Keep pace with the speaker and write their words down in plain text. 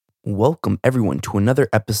Welcome, everyone, to another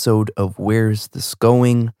episode of Where's This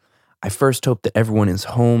Going? I first hope that everyone is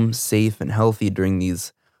home, safe, and healthy during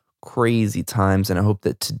these crazy times, and I hope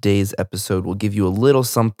that today's episode will give you a little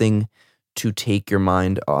something to take your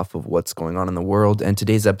mind off of what's going on in the world. And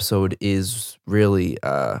today's episode is really,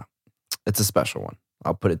 it's a special one.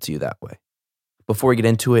 I'll put it to you that way. Before we get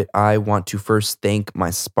into it, I want to first thank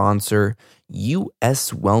my sponsor,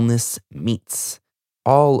 US Wellness Meats.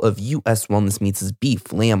 All of US Wellness Meats'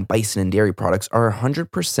 beef, lamb, bison, and dairy products are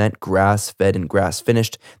 100% grass-fed and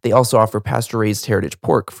grass-finished. They also offer pasture-raised heritage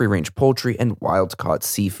pork, free-range poultry, and wild-caught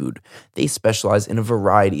seafood. They specialize in a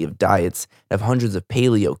variety of diets, have hundreds of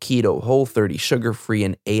paleo, keto, Whole30, sugar-free,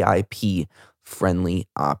 and AIP-friendly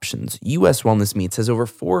options. US Wellness Meats has over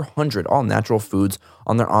 400 all-natural foods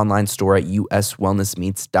on their online store at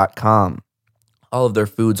uswellnessmeats.com. All of their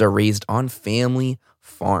foods are raised on family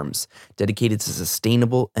farms, dedicated to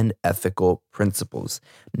sustainable and ethical principles.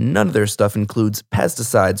 None of their stuff includes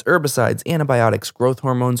pesticides, herbicides, antibiotics, growth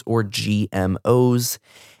hormones, or GMOs.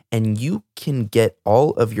 And you can get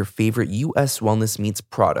all of your favorite US Wellness Meats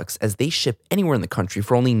products as they ship anywhere in the country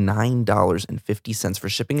for only $9.50 for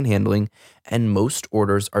shipping and handling, and most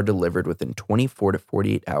orders are delivered within 24 to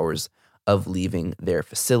 48 hours of leaving their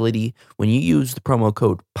facility. When you use the promo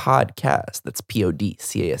code PODCAST, that's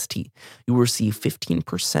PODCAST, you will receive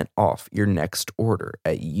 15% off your next order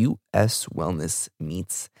at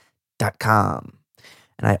uswellnessmeats.com.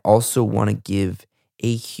 And I also want to give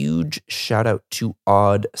a huge shout out to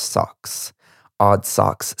Odd Socks. Odd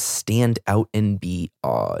Socks, stand out and be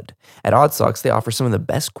odd. At Odd Socks, they offer some of the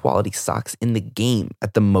best quality socks in the game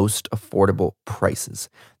at the most affordable prices.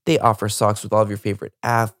 They offer socks with all of your favorite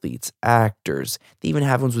athletes, actors. They even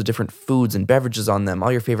have ones with different foods and beverages on them,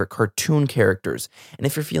 all your favorite cartoon characters. And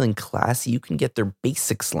if you're feeling classy, you can get their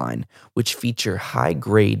Basics line, which feature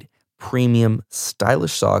high-grade, premium,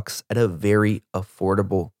 stylish socks at a very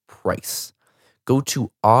affordable price. Go to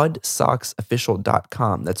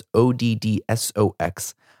oddsocksofficial.com. That's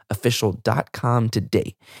ODDSOX official.com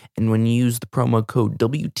today. And when you use the promo code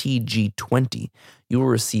WTG20, you will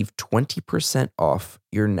receive 20% off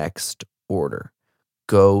your next order.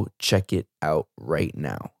 Go check it out right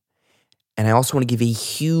now. And I also want to give a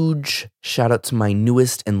huge shout out to my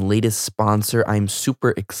newest and latest sponsor. I'm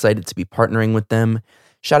super excited to be partnering with them.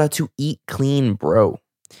 Shout out to Eat Clean Bro.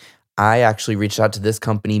 I actually reached out to this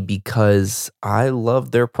company because I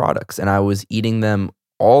love their products and I was eating them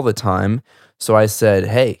all the time. So I said,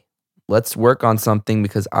 hey, let's work on something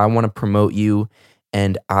because I want to promote you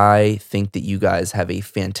and I think that you guys have a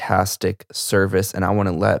fantastic service and I want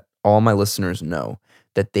to let all my listeners know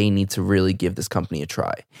that they need to really give this company a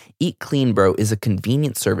try. Eat Clean Bro is a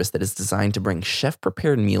convenient service that is designed to bring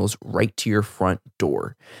chef-prepared meals right to your front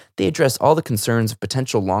door. They address all the concerns of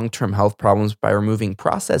potential long-term health problems by removing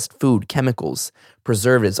processed food, chemicals,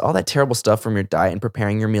 preservatives, all that terrible stuff from your diet and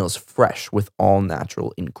preparing your meals fresh with all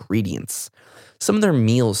natural ingredients. Some of their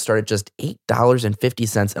meals start at just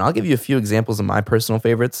 $8.50, and I'll give you a few examples of my personal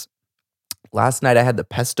favorites. Last night I had the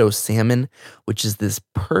pesto salmon, which is this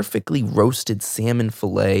perfectly roasted salmon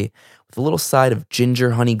fillet with a little side of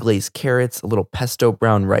ginger honey glazed carrots, a little pesto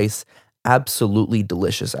brown rice. Absolutely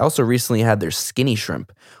delicious. I also recently had their skinny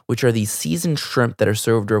shrimp, which are these seasoned shrimp that are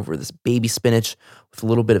served over this baby spinach with a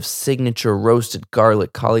little bit of signature roasted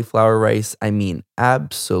garlic cauliflower rice. I mean,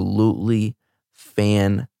 absolutely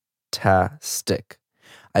fantastic.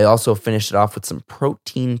 I also finished it off with some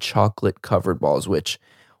protein chocolate covered balls, which,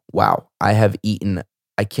 wow, I have eaten,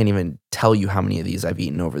 I can't even tell you how many of these I've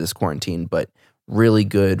eaten over this quarantine, but really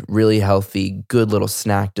good, really healthy, good little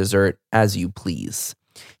snack dessert, as you please.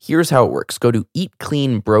 Here's how it works. Go to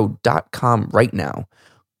eatcleanbro.com right now.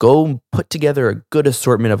 Go put together a good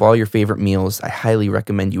assortment of all your favorite meals. I highly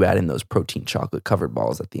recommend you add in those protein chocolate covered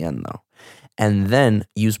balls at the end, though. And then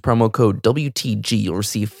use promo code WTG. You'll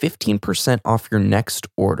receive 15% off your next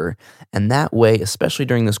order. And that way, especially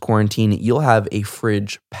during this quarantine, you'll have a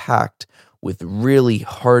fridge packed with really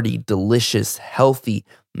hearty, delicious, healthy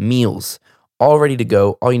meals all ready to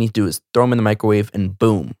go. All you need to do is throw them in the microwave and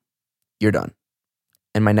boom, you're done.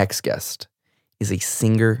 And my next guest is a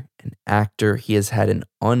singer, an actor. He has had an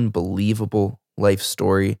unbelievable life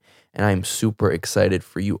story, and I'm super excited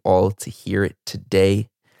for you all to hear it today.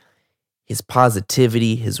 His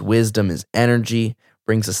positivity, his wisdom, his energy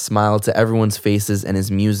brings a smile to everyone's faces, and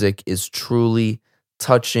his music is truly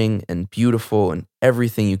touching and beautiful and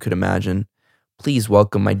everything you could imagine. Please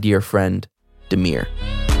welcome my dear friend, Demir.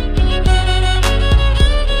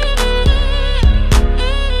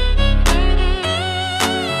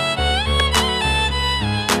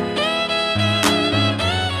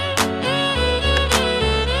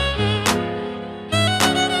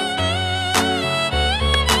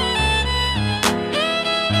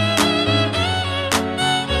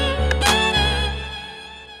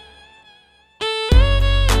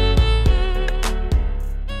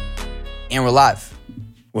 we're live.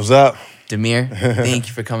 What's up? Demir, thank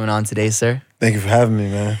you for coming on today, sir. Thank you for having me,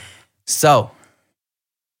 man. So,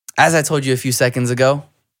 as I told you a few seconds ago,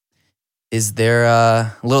 is there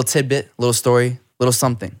a little tidbit, little story, little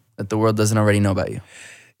something that the world doesn't already know about you?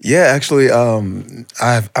 Yeah, actually,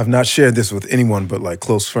 I've not shared this with anyone but like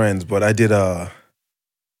close friends, but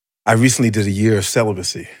I recently did a year of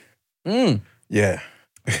celibacy. Yeah.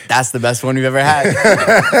 That's the best one we've ever had.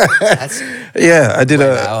 Yeah, I did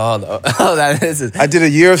I did a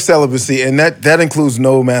year of celibacy, and that includes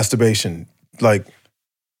no masturbation. Like,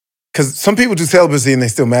 because some people do celibacy and they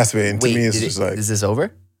still masturbate, and to me it's just like, is this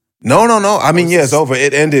over? No. I mean, yeah, it's over.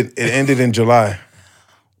 It ended in July.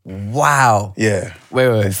 Wow. Yeah.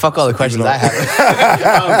 Wait. Fuck all the questions I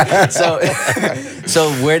have.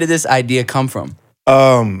 So where did this idea come from?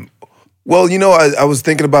 Well, you know, I was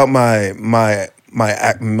thinking about my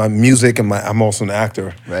music, and I'm also an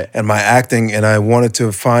actor, right? And my acting, and I wanted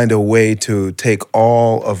to find a way to take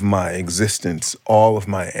all of my existence, all of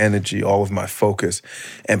my energy, all of my focus,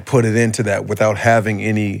 and put it into that without having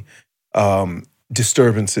any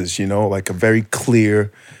disturbances. You know, like a very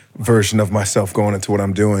clear version of myself going into what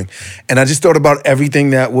I'm doing. And I just thought about everything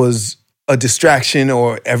that was a distraction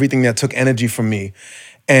or everything that took energy from me.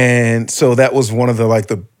 And so that was one of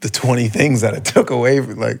the 20 things that I took away.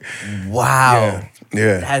 Like, wow.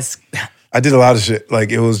 Yeah. I did a lot of shit.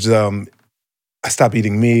 Like, it was, I stopped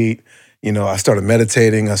eating meat. You know, I started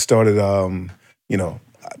meditating. I started, I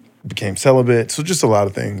became celibate. So just a lot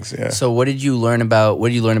of things. Yeah. So what did you learn about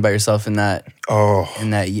yourself in that?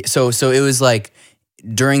 So it was like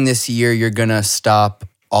during this year, you're going to stop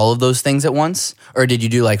all of those things at once? Or did you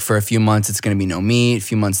do like for a few months, it's going to be no meat, a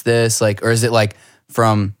few months this, like, or is it like,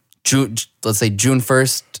 from June, let's say June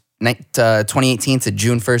 1st, 2018 to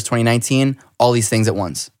June 1st, 2019, all these things at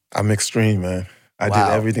once? I'm extreme, man. I did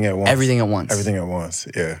everything at once. Everything at once. Everything at once,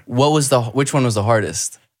 yeah. Which one was the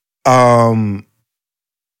hardest? The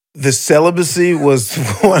celibacy was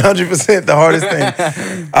 100% the hardest thing.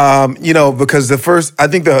 Because the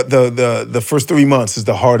first 3 months is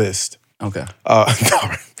the hardest. Okay.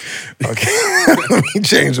 Okay. Let me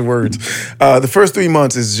change the words. The first 3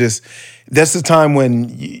 months is just, that's the time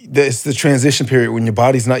when it's the transition period when your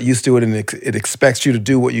body's not used to it and it expects you to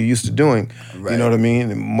do what you're used to doing. Right. You know what I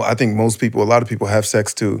mean? And I think a lot of people have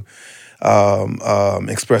sex to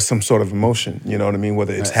express some sort of emotion. You know what I mean?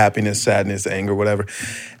 Whether it's happiness, sadness, anger, whatever.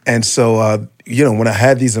 And so, when I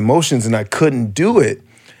had these emotions and I couldn't do it,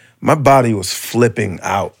 my body was flipping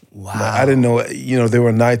out. Wow. Like, I didn't know, there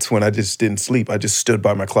were nights when I just didn't sleep. I just stood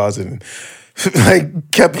by my closet and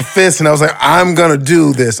like kept a fist, and I was like, I'm gonna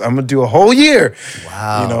do this. I'm gonna do a whole year.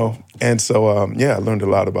 Wow. And so I learned a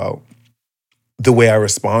lot about the way I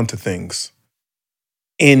respond to things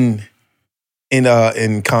in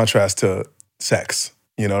contrast to sex.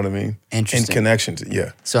 You know what I mean? Interesting. And connections,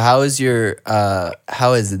 yeah. So how has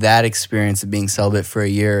that experience of being celibate for a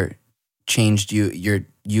year changed you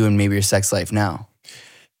and maybe your sex life now?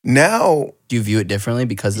 Now, do you view it differently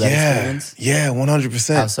because of that experience? Yeah,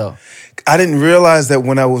 100%. How so? I didn't realize that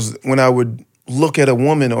when I would look at a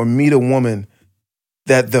woman or meet a woman,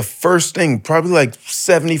 that the first thing, probably like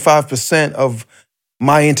 75% of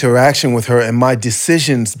my interaction with her and my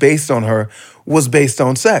decisions based on her was based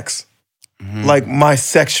on sex. Mm-hmm. Like my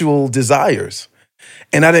sexual desires.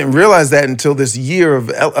 And I didn't realize that until this year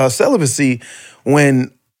of celibacy,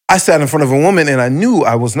 when I sat in front of a woman and I knew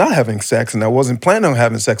I was not having sex and I wasn't planning on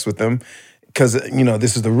having sex with them because,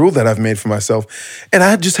 this is the rule that I've made for myself. And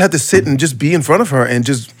I just had to sit and just be in front of her and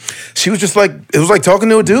she was just like, it was like talking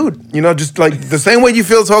to a dude, just like the same way you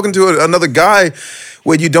feel talking to another guy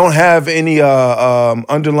where you don't have any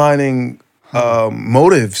underlining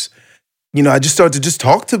motives. I just started to just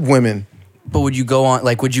talk to women. But would you go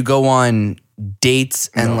on dates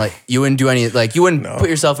and you wouldn't do any, you wouldn't put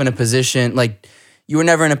yourself in a position, you were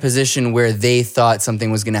never in a position where they thought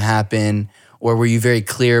something was going to happen, or were you very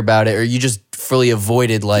clear about it, or you just fully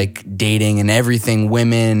avoided dating and everything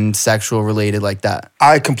women, sexual related like that?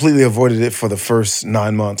 I completely avoided it for the first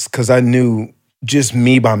 9 months because I knew just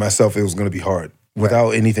me by myself, it was going to be hard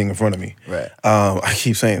without anything in front of me. Right. I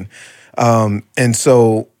keep saying. And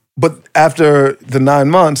so, but after the 9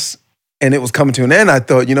 months, and it was coming to an end, I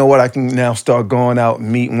thought, you know what, I can now start going out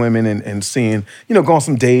and meeting women and seeing, go on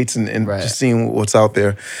some dates and just seeing what's out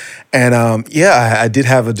there. And I did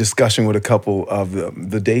have a discussion with a couple of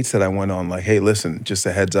the dates that I went on, like, hey, listen, just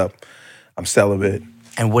a heads up, I'm celibate.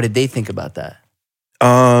 And what did they think about that?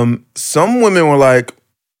 Some women were like,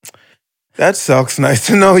 That sucks. Nice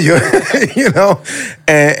to know you.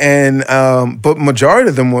 But majority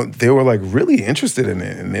of them they were like really interested in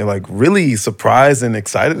it, and they're like really surprised and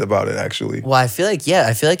excited about it. Actually, Well, I feel like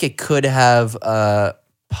it could have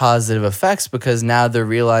positive effects because now they're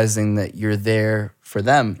realizing that you're there for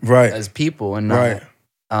them Right. as people and not, Right.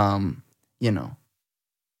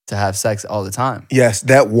 To have sex all the time. yes,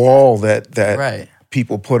 that wall that Right.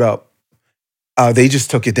 people put up, they just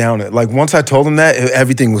took it down. Like once I told them that,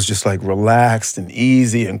 everything was just like relaxed and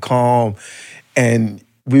easy and calm, and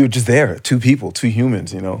we were just there, two people, two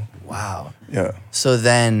humans. Wow. Yeah. So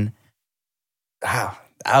then, wow,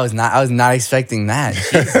 I was not expecting that.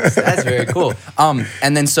 Jesus, that's very cool.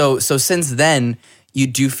 And then so since then, you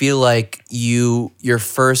do feel like your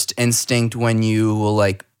first instinct when you will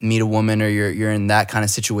like meet a woman or you're in that kind of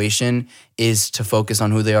situation is to focus on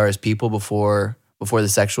who they are as people before the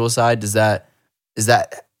sexual side. Is that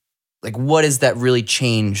like what is that really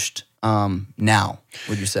changed now?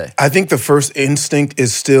 Would you say? I think the first instinct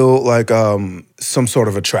is still like some sort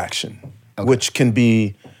of attraction, which can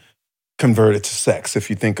be converted to sex if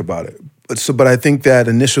you think about it. But I think that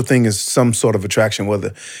initial thing is some sort of attraction,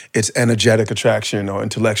 whether it's energetic attraction or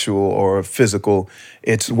intellectual or physical.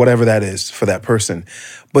 It's whatever that is for that person.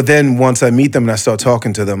 But then once I meet them and I start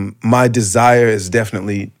talking to them, my desire is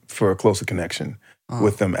definitely for a closer connection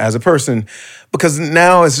with them as a person, because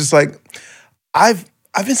now it's just like I've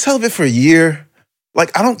been celibate for a year.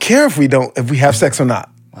 Like I don't care if we have sex or not.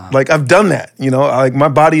 Wow. Like I've done that. Like my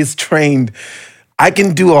body is trained. I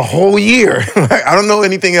can do a whole year. I don't know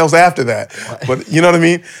anything else after that. But you know what I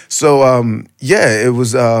mean? So it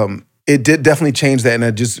was. It did definitely change that, and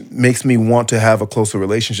it just makes me want to have a closer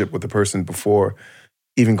relationship with the person before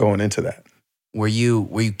even going into that. Were you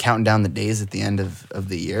counting down the days at the end of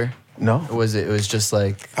the year? No. Or was it just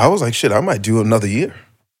like I was like, shit, I might do another year.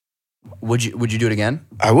 Would you do it again?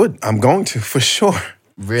 I would. I'm going to for sure.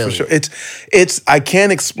 Really? For sure. It's. I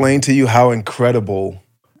can't explain to you how incredible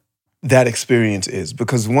that experience is,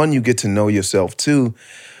 because one, you get to know yourself. Two,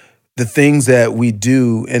 the things that we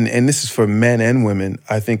do, and this is for men and women.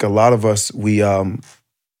 I think a lot of us we will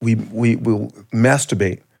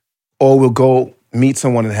masturbate, or we'll go meet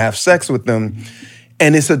someone and have sex with them,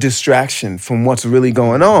 and it's a distraction from what's really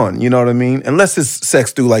going on. You know what I mean? Unless it's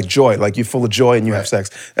sex through like joy, like you're full of joy and you have sex.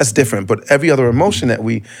 That's different. But every other emotion that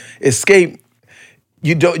we escape,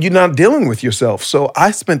 you're not dealing with yourself. So I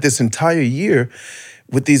spent this entire year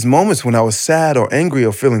with these moments when I was sad or angry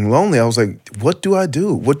or feeling lonely. I was like, what do I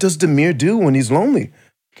do? What does Demir do when he's lonely?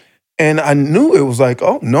 And I knew it was like,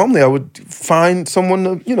 oh, normally I would find someone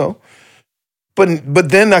to, but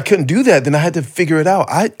then I couldn't do that. Then I had to figure it out.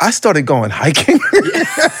 I started going hiking.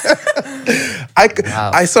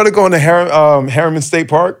 Wow. I started going to Harriman State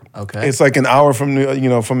Park. Okay. It's like an hour from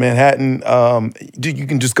Manhattan. You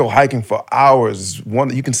can just go hiking for hours.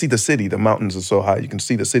 You can see the city. The mountains are so high. You can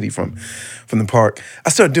see the city from the park. I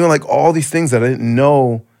started doing like all these things that I didn't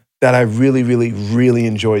know that I really, really, really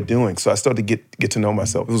enjoyed doing. So I started to get to know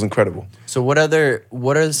myself. It was incredible. So what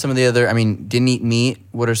are some of the other, didn't eat meat.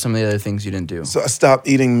 What are some of the other things you didn't do? So I stopped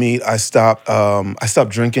eating meat. I stopped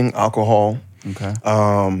drinking alcohol. Okay.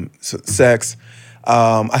 Sex.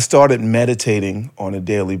 I started meditating on a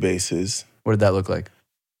daily basis. What did that look like?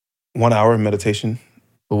 1 hour meditation.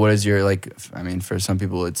 But what is your for some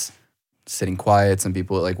people it's sitting quiet. Some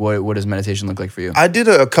people what does meditation look like for you? I did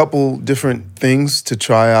a couple different things to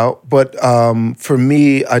try out, but for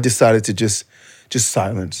me, I decided to just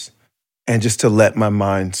silence and just to let my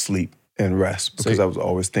mind sleep and rest, because I was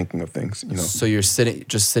always thinking of things. So you're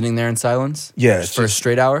sitting there in silence? Yeah. For a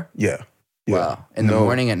straight hour? Yeah. Wow. In the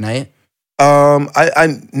morning, at night?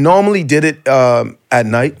 I normally did it at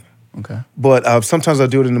night. Okay. But sometimes I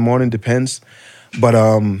do it in the morning, depends. But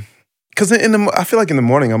because I feel like in the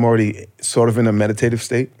morning I'm already sort of in a meditative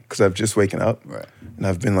state because I've just waken up. Right. And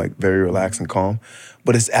I've been like very relaxed and calm.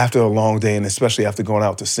 But it's after a long day, and especially after going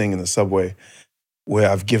out to sing in the subway, where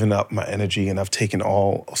I've given up my energy and I've taken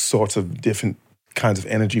all sorts of different kinds of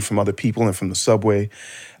energy from other people and from the subway.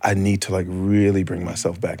 I need to like really bring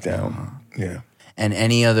myself back down. Uh-huh. Yeah. And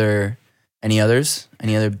any others? Any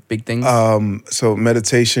other big things? So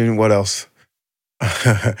meditation, what else?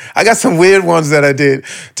 I got some weird ones that I did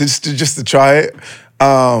just to try it.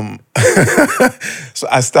 So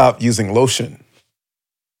I stopped using lotion.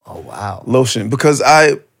 Oh wow. Lotion, because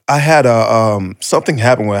I had something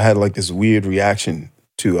happen where I had like this weird reaction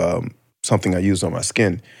to something I used on my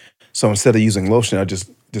skin. So instead of using lotion, I just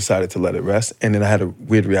decided to let it rest. And then I had a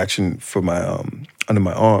weird reaction for my under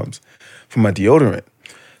my arms from my deodorant.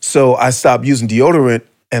 So I stopped using deodorant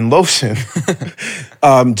and lotion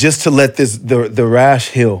just to let the rash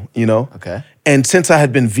heal, Okay. And since I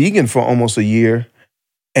had been vegan for almost a year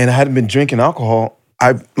and I hadn't been drinking alcohol,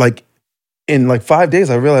 in like 5 days,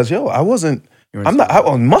 I realized, I wasn't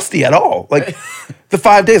musty at all. Like the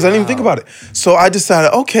 5 days, I didn't even think about it. So I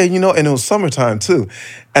decided, okay, and it was summertime too.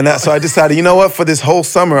 And so I decided, you know what, for this whole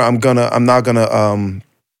summer, I'm not gonna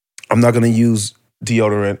use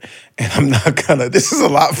deodorant, and I'm not gonna, this is a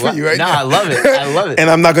lot for you right now. I love it. And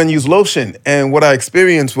I'm not gonna use lotion. And what I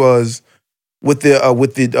experienced was with the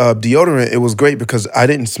deodorant, it was great because I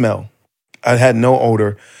didn't smell. I had no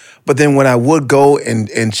odor. But then when I would go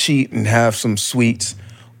and cheat and have some sweets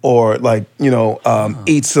or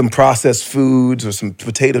eat some processed foods or some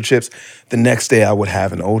potato chips, the next day I would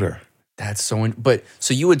have an odor. That's so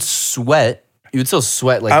you would sweat. You would still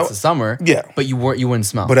sweat like it's the summer. Yeah. But you wouldn't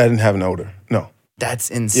smell. But I didn't have an odor. No.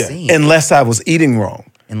 That's insane. Yeah. Unless I was eating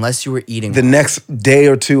wrong. Unless you were eating the next day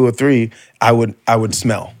or 2 or 3, I would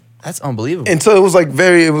smell. That's unbelievable. And so it was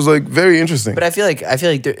very interesting. But I feel like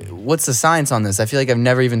what's the science on this? I feel like I've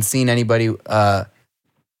never even seen anybody.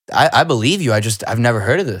 I believe you. I've never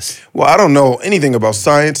heard of this. Well, I don't know anything about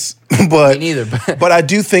science, but me neither. But I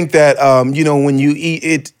do think that when you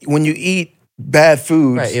eat bad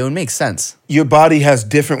foods, right, it would make sense. Your body has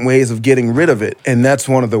different ways of getting rid of it, and that's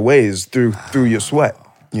one of the ways through your sweat.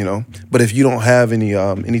 But if you don't have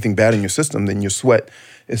anything bad in your system, then your sweat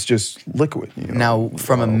is just liquid. Now,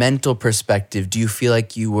 from a mental perspective, do you feel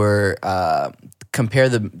like you were compare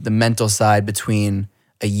the mental side between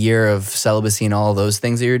a year of celibacy and all those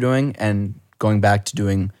things that you're doing and going back to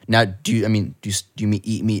doing now? Do you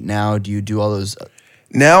eat meat now? Do you do all those?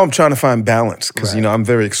 Now I'm trying to find balance because I'm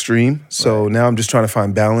very extreme. So now I'm just trying to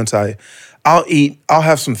find balance. I'll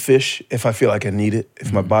have some fish if I feel like I need it.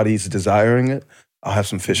 If my body's desiring it, I'll have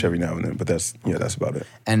some fish every now and then. But that's about it.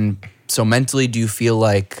 And so mentally, do you feel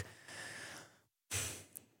like,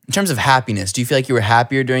 in terms of happiness, do you feel like you were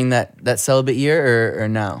happier during that celibate year or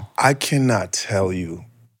no? I cannot tell you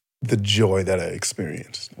the joy that I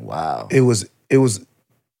experienced. Wow. It was.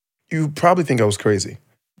 You probably think I was crazy.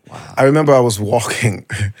 Wow. I remember I was walking.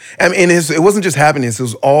 I mean, it wasn't just happiness. It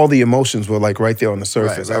was all the emotions were like right there on the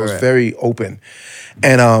surface. Right, I was very open.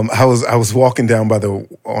 And I was walking down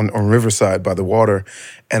on Riverside by the water,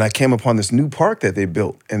 and I came upon this new park that they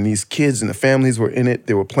built, and these kids and the families were in it.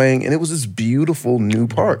 They were playing, and it was this beautiful new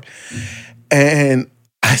park. And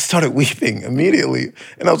I started weeping immediately,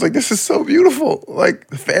 and I was like, "This is so beautiful!" Like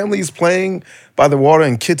the families playing by the water,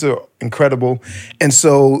 and kids are incredible. And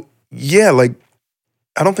so,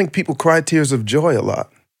 I don't think people cry tears of joy a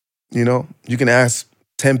lot. You can ask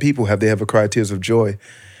 10 people, have they ever cried tears of joy?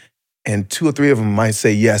 And 2 or 3 of them might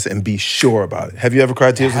say yes and be sure about it. Have you ever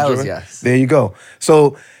cried tears of joy? Yes. There you go.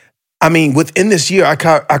 So, I mean, within this year, I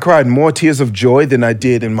cried more tears of joy than I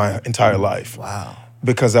did in my entire life. Wow.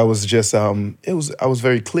 Because I was just, I was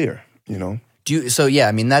very clear,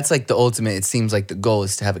 I mean, that's like the ultimate. It seems like the goal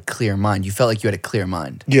is to have a clear mind. You felt like you had a clear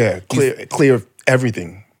mind. Yeah, clear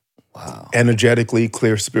everything. Wow. Energetically,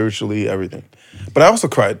 clear spiritually, everything. But I also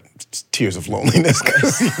cried tears of loneliness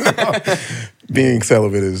because being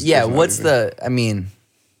celibate is. Yeah,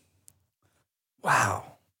 wow,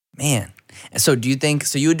 man. So do you think,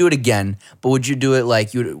 you would do it again, but would you do it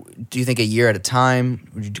do you think a year at a time?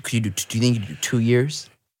 Do you think you'd do 2 years?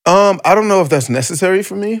 I don't know if that's necessary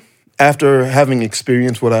for me after having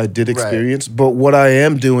experienced what I did experience. Right. But what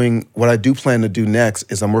I do plan to do next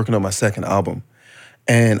is I'm working on my second album.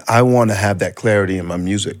 And I want to have that clarity in my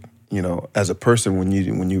music. As a person, when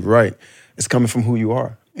you write, it's coming from who you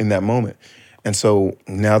are in that moment. And so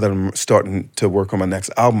now that I'm starting to work on my next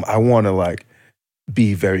album, I want to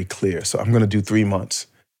be very clear. So I'm going to do 3 months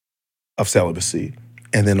of celibacy,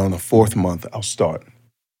 and then on the 4th month, I'll start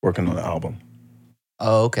working on the album.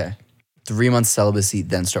 Oh, okay. 3 months celibacy,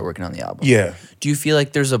 then start working on the album. Yeah. Do you feel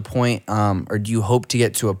like there's a point, or do you hope to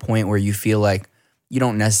get to a point where you feel like you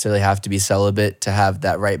don't necessarily have to be celibate to have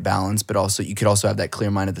that right balance, but also you could also have that clear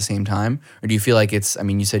mind at the same time? Or do you feel like it's, I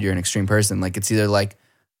mean, you said you're an extreme person, like it's either like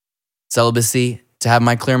celibacy to have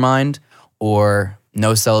my clear mind or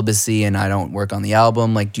no celibacy and I don't work on the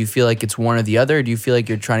album? Like, do you feel like it's one or the other? Or do you feel like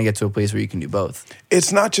you're trying to get to a place where you can do both?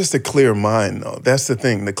 It's not just a clear mind, though. That's the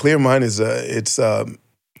thing. The clear mind is it's a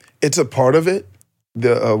part of it,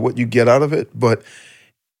 what you get out of it, but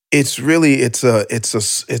it's really it's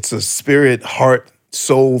a spirit, heart,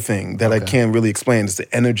 soul thing that I can't really explain. It's the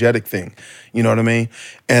energetic thing. You know what I mean?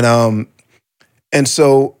 And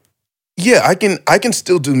so yeah, I can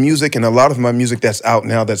still do music, and a lot of my music that's out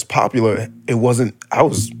now that's popular, I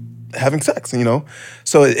was having sex,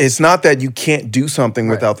 So it's not that you can't do something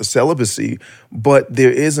without the celibacy, but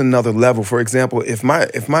there is another level. For example, if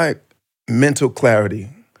my mental clarity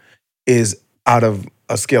is out of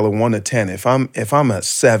a scale of 1 to 10, if I'm at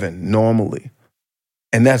 7 normally,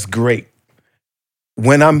 and that's great.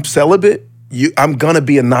 When I'm celibate, I'm gonna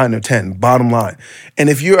be a 9 or 10, bottom line. And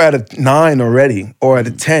if you're at a 9 already or at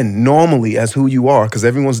a 10 normally as who you are, because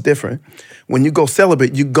everyone's different, when you go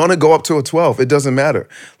celibate, you're gonna go up to a 12. It doesn't matter.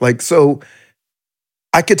 Like, so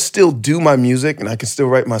I could still do my music and I could still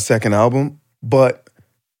write my second album, but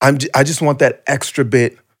I just want that extra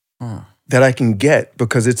bit that I can get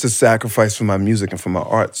because it's a sacrifice for my music and for my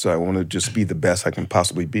art. So I want to just be the best I can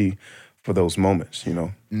possibly be for those moments, you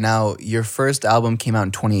know? Now, your first album came out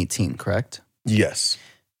in 2018, correct? Yes.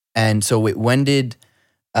 And so when did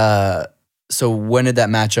that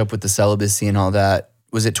match up with the celibacy and all that?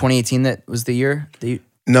 Was it 2018 that was the year?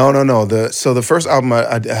 No. So the first album,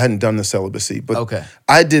 I hadn't done the celibacy, but okay.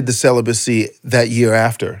 I did the celibacy that year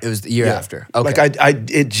after. It was the year after. Okay.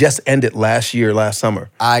 Like it just ended last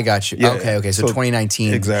summer. I got you. Yeah. Okay. So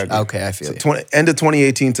 2019. Exactly. Okay, I feel you. End of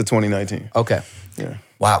 2018 to 2019. Okay. Yeah.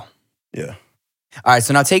 Wow. Yeah. All right,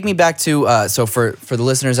 so now take me back to so for the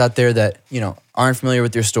listeners out there that aren't familiar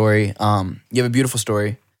with your story, you have a beautiful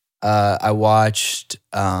story. I watched.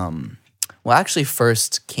 I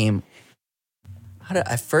first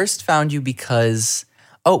found you because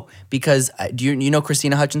do you know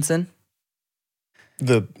Christina Hutchinson?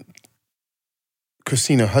 The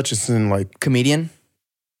Christina Hutchinson, like comedian?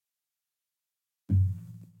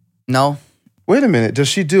 No. Wait a minute. Does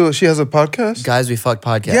she has a podcast? Guys We Fuck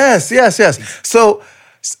podcast. Yes. So,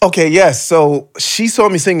 okay, yes. So she saw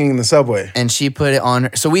me singing in the subway. And she put it on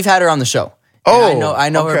her. So we've had her on the show. Oh, and I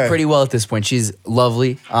know okay. her pretty well at this point. She's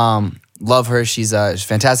lovely. Love her. She's a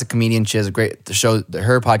fantastic comedian. She has her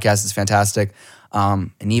podcast is fantastic.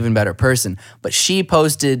 An even better person. But she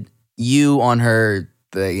posted you on the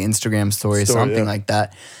Instagram story something like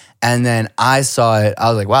that. And then I saw it. I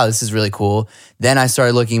was like, wow, this is really cool. Then I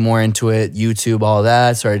started looking more into it, YouTube, all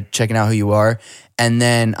that. Started checking out who you are. And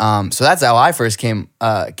then, so that's how I first came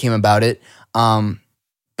about it.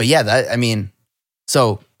 But yeah,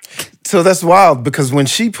 So that's wild because when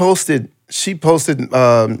she posted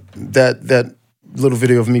that little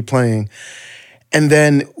video of me playing, and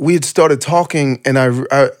then we had started talking, and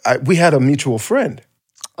we had a mutual friend.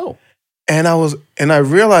 Oh. And I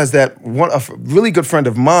realized that a really good friend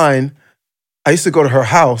of mine, I used to go to her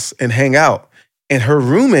house and hang out, and her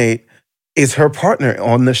roommate is her partner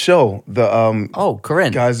on the show.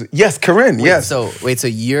 Corinne. Guys, yes, Corinne. Yes. So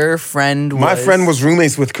your friend my friend was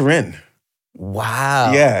roommates with Corinne.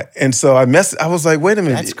 Wow. Yeah, and so I was like, wait a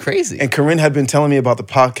minute, that's crazy. And Corinne had been telling me about the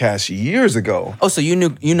podcast years ago. Oh, so you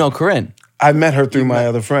know Corinne. I met her through my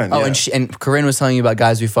other friend. Oh, yeah. and Corinne was telling you about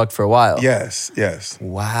Guys We Fucked for a while. Yes.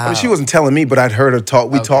 Wow. I mean, she wasn't telling me, but I'd heard her talk.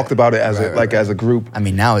 We talked about it as as a group. I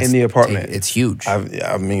mean, now it's in the apartment. It's huge.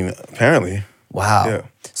 I mean, apparently. Wow. Yeah.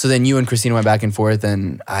 So then you and Christina went back and forth,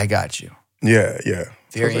 and I got you. Yeah.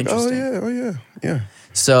 Very interesting. Oh yeah.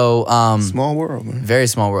 So small world, man. Very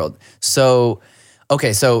small world. So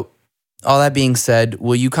okay. So all that being said,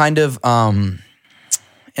 will you kind of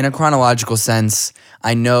in a chronological sense?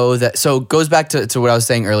 I know that, so it goes back to what I was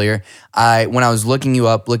saying earlier. When I was looking you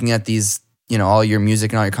up, looking at these, all your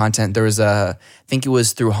music and all your content, there was I think it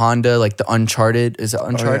was through Honda, like the Uncharted. Is it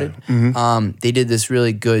Uncharted? Oh, yeah. Mm-hmm. They did this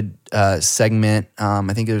really good segment.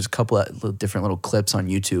 I think there was a couple of different little clips on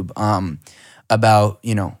YouTube about,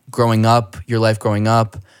 growing up, your life growing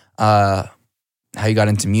up, how you got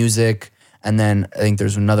into music. And then I think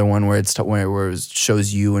there's another one where where it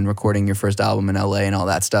shows you and recording your first album in LA and all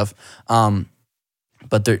that stuff.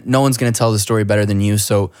 But no one's going to tell the story better than you.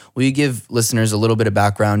 So will you give listeners a little bit of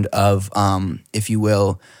background of, if you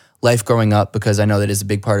will, life growing up? Because I know that is a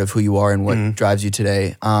big part of who you are and what drives you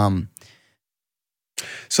today.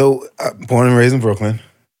 So born and raised in Brooklyn.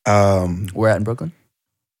 Where at in Brooklyn?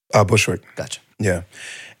 Bushwick. Gotcha. Yeah.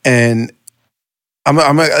 And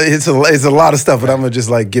it's a lot of stuff, but I'm gonna just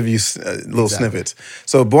give you little snippets.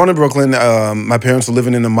 So born in Brooklyn, my parents were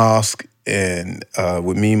living in a mosque, and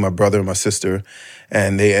with me, my brother, and my sister,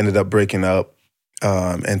 and they ended up breaking up.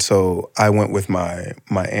 And so I went with my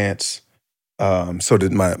aunts. So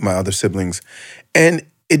did my other siblings, and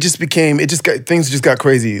things just got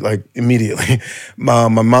crazy immediately. My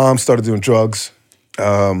mom started doing drugs,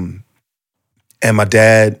 and my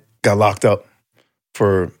dad got locked up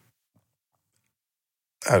for.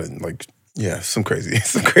 Some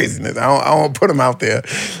craziness. I don't want to put him out there.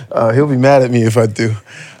 He'll be mad at me if I do.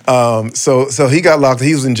 So he got locked.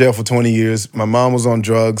 He was in jail for 20 years. My mom was on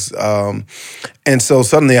drugs. And so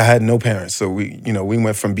suddenly I had no parents. So we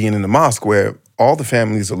went from being in the mosque where all the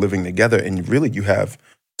families are living together and really you have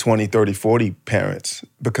 20, 30, 40 parents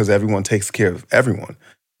because everyone takes care of everyone.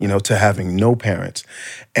 to having no parents,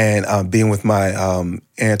 and being with my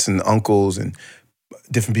aunts and uncles and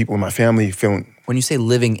different people in my family. Feeling When you say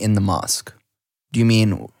living in the mosque, do you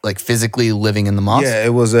mean like physically living in the mosque? yeah,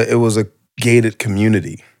 it was a gated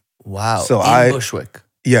community. Wow. So in Bushwick.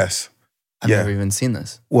 Yes. I've Yeah. never even seen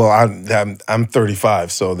this. Well, I'm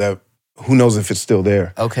 35, so that who knows if it's still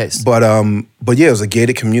there. Okay. But yeah, it was a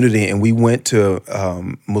gated community, and we went to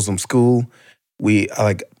Muslim school.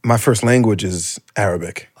 My first language is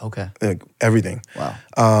Arabic. Okay. Like everything.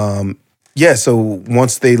 Wow. Yeah. So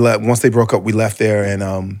once they broke up, we left there,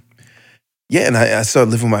 and and I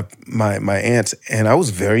started living with my aunts, and I was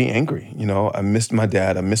very angry. I missed my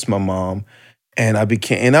dad, I missed my mom, and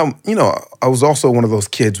I was also one of those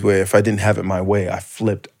kids where if I didn't have it my way, I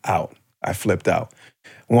flipped out.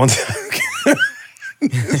 One time,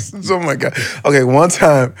 oh my God. Okay, one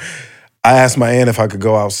time I asked my aunt if I could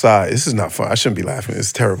go outside. This is not fun. I shouldn't be laughing.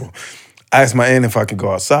 It's terrible. I asked my aunt if I could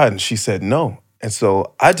go outside, and she said no. And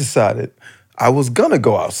so I decided I was gonna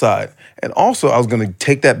go outside. And also I was gonna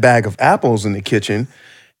take that bag of apples in the kitchen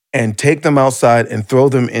and take them outside and throw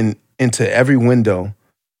them into every window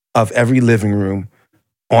of every living room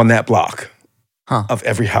on that block of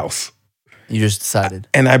every house. You just decided.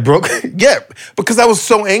 And I broke, because I was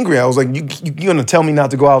so angry. I was like, you're gonna tell me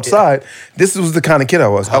not to go outside? This was the kind of kid I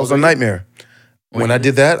was. I was a nightmare. When I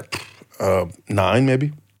did that, 9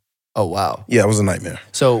 maybe. Oh, wow. Yeah, it was a nightmare.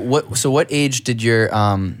 So what age did your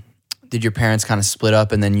parents kind of split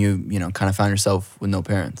up, and then you kind of found yourself with no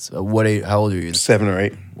parents? What age, how old are you? 7 or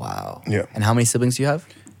 8. Wow. Yeah. And how many siblings do you have?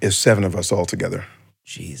 It's 7 of us all together.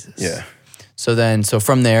 Jesus. Yeah. So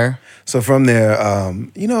from there. So from there,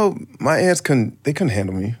 my aunts couldn't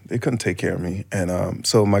handle me. They couldn't take care of me. And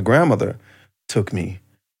so my grandmother took me.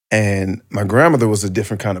 And my grandmother was a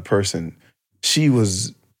different kind of person. She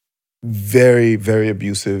was very, very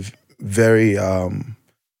abusive, very, I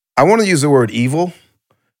want to use the word evil,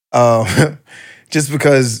 just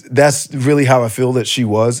because that's really how I feel that she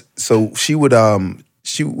was. So she would,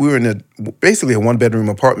 we were in basically a 1-bedroom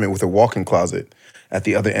apartment with a walk-in closet at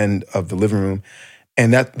the other end of the living room.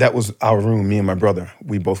 And that was our room, me and my brother.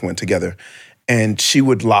 We both went together. And she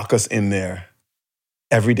would lock us in there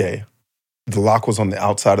every day. The lock was on the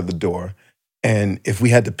outside of the door. And if we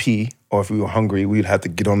had to pee or if we were hungry, we'd have to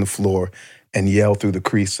get on the floor and yell through the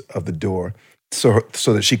crease of the door so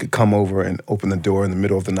that she could come over and open the door in the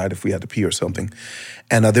middle of the night if we had to pee or something.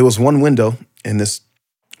 And there was one window in this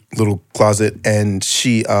little closet, and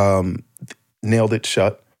she nailed it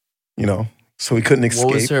shut, so we couldn't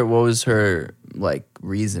escape. What was her like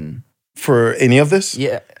reason for any of this?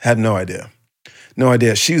 Yeah, had no idea.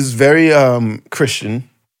 She was very Christian.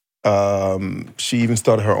 She even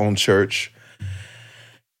started her own church,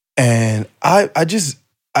 and I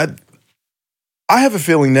have a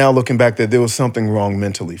feeling now, looking back, that there was something wrong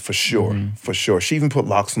mentally, for sure, for sure. She even put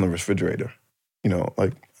locks on the refrigerator.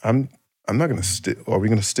 Like I'm not gonna steal. Are we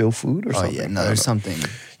gonna steal food or something? Oh yeah, no, there's something.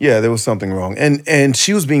 Yeah, there was something wrong, and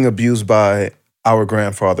she was being abused by our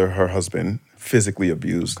grandfather, her husband, physically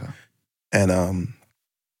abused, and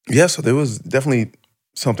so there was definitely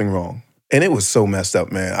something wrong, and it was so messed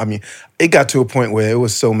up, man. I mean, it got to a point where it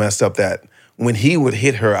was so messed up that when he would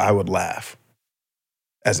hit her, I would laugh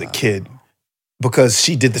as a kid because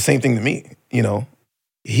she did the same thing to me.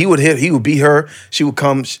 He would beat her, she would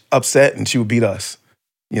come upset, and she would beat us.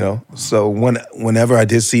 So whenever I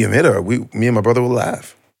did see him hit her, me and my brother would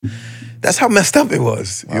laugh. That's how messed up it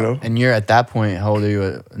was, And you're at that point, how old are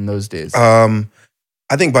you in those days? I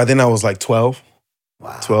think by then I was like 12.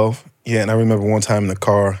 Wow. 12. Yeah, and I remember one time in the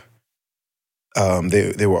car,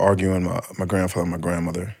 they were arguing, my grandfather and my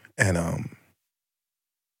grandmother, and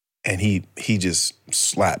he just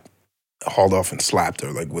hauled off and slapped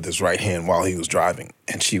her like with his right hand while he was driving,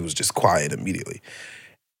 and she was just quiet immediately.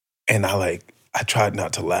 And I tried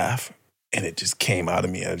not to laugh, and it just came out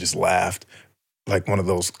of me, and I just laughed like one of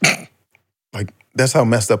those, like that's how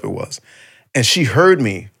messed up it was. And she heard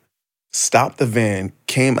me, stopped the van,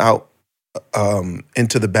 came out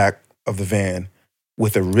into the back of the van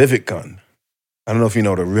with a rivet gun. I don't know if you know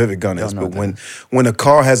what a rivet gun is, but when a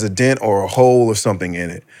car has a dent or a hole or something in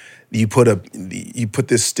it, you put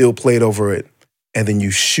this steel plate over it, and then you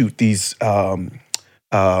shoot these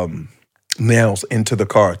nails into the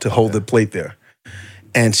car to hold the plate there.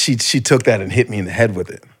 And she took that and hit me in the head with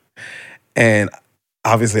it. And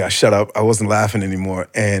obviously I shut up. I wasn't laughing anymore.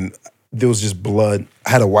 And there was just blood. I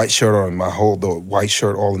had a white shirt on. The white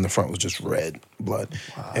shirt all in the front was just red blood.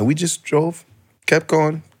 Wow. And we just drove, kept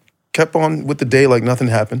on with the day like nothing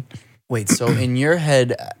happened. Wait, so in your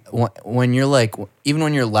head, when you're like, even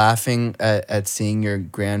when you're laughing at seeing your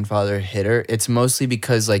grandfather hit her, it's mostly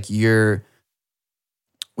because like you're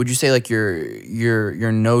would you say like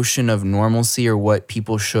your notion of normalcy or what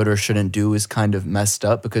people should or shouldn't do is kind of messed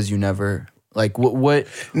up because you never like what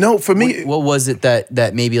No, for me, what was it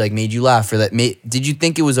that maybe like made you laugh or that did you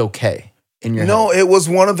think it was okay in your no, head? it was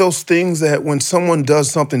one of those things that when someone does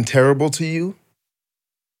something terrible to you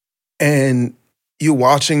and you're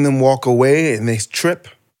watching them walk away and they trip,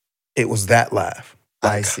 it was that laugh.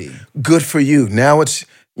 I see. Good for you. Now it's,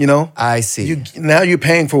 I see. now you're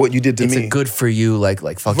paying for what you did to It's me. a good for you like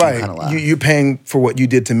fuck you kind of laugh. You're paying for what you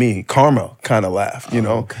did to me. Karma kind of laugh,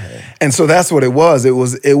 Okay. And so that's what it was. It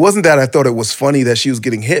wasn't that I thought it was funny that she was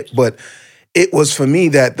getting hit, but it was for me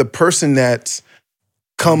that the person that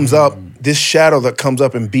comes up, this shadow that comes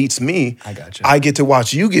up and beats me, I gotcha. I get to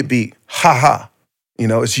watch you get beat. Ha ha.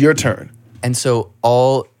 It's your turn. And so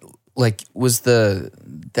was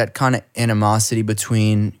that kind of animosity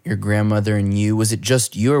between your grandmother and you, was it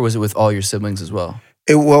just you or was it with all your siblings as well?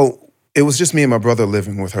 It was just me and my brother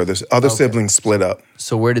living with her. There's other siblings split up.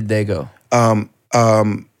 So where did they go?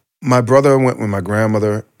 My brother went with my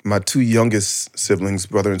grandmother. My two youngest siblings,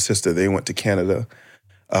 brother and sister, they went to Canada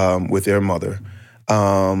with their mother.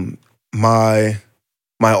 My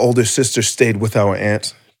older sister stayed with our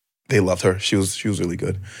aunt. They loved her. She was really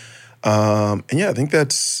good. And yeah, I think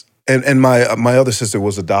that's and my other sister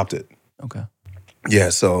was adopted. Okay. Yeah,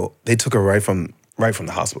 so they took her right from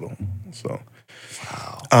the hospital. So,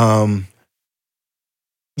 Wow.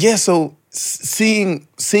 yeah, so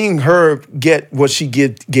seeing her get what she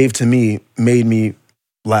gave to me made me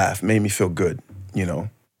laugh, made me feel good,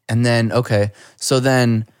 And then so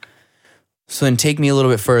then take me a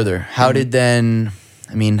little bit further. How did then?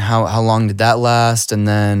 I mean, how long did that last, and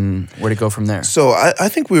then where'd it go from there? So I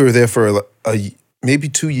think we were there for maybe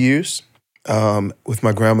 2 years with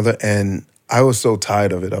my grandmother, and I was so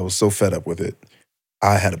tired of it. I was so fed up with it.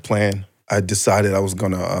 I had a plan. I decided I was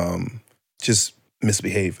gonna just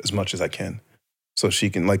misbehave as much as I can, so she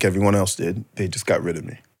can, like everyone else did. They just got rid of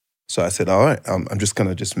me. So I said, all right, I'm just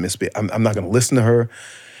gonna misbehave. I'm not gonna listen to her.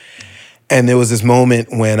 And there was this moment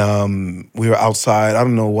when we were outside. I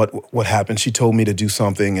don't know what happened. She told me to do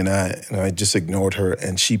something, and I just ignored her.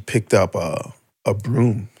 And she picked up a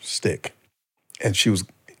broomstick, and she was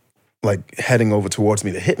like heading over towards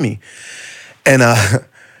me to hit me. And I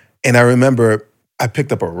remember I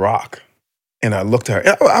picked up a rock, and I looked at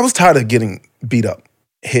her. I was tired of getting beat up,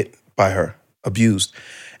 hit by her, abused,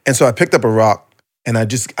 and so I picked up a rock, and I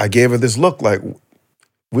gave her this look like,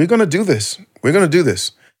 "We're gonna do this. We're gonna do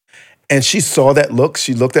this." And she saw that look.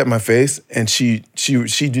 She looked at my face, and she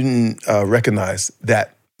didn't recognize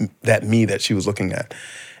that me that she was looking at,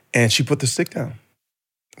 and she put the stick down,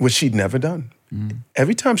 which she'd never done.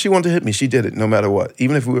 Every time she wanted to hit me, she did it, no matter what,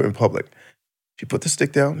 even if we were in public. She put the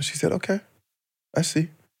stick down, and she said, "Okay, I see."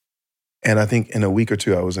 And I think in a week or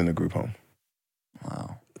two, I was in a group home.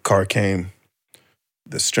 Wow. The car came.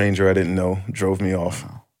 The stranger I didn't know drove me off.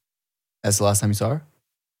 Wow. That's the last time you saw her?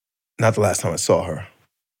 Not the last time I saw her.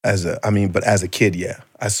 But as a kid, yeah.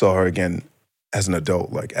 I saw her again as an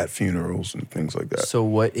adult, like at funerals and things like that. So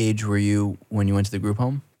what age were you when you went to the group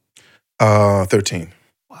home? 13.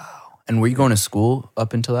 Wow. And were you going to school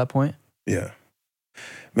up until that point? Yeah.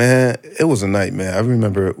 Man, it was a night, man. I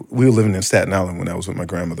remember we were living in Staten Island when I was with my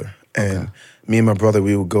grandmother. And me and my brother,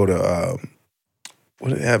 we would go to, what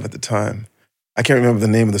did they have at the time? I can't remember the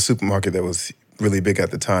name of the supermarket that was really big at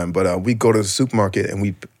the time. But we'd go to the supermarket and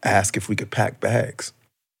we'd ask if we could pack bags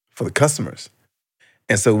for the customers.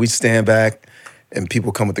 And so we'd stand back and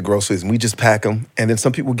people come with the groceries and we just pack them. And then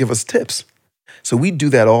some people give us tips. So we'd do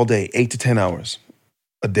that all day, 8 to 10 hours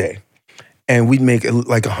a day. And we'd make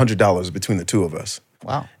like $100 between the two of us.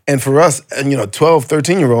 Wow. And for us, 12,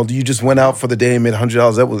 13-year-old, you just went out for the day and made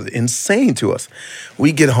 $100. That was insane to us.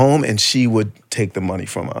 We'd get home and she would take the money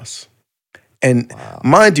from us. And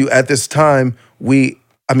mind you, at this time, I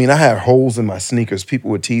had holes in my sneakers. People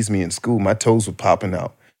would tease me in school. My toes were popping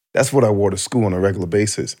out. That's what I wore to school on a regular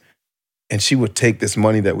basis. And she would take this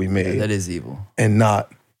money that we made. Yeah, that is evil. And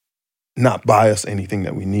not buy us anything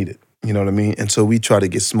that we needed. You know what I mean? And so we tried to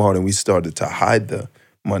get smart and we started to hide the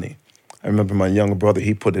money. I remember my younger brother,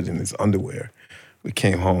 he put it in his underwear. We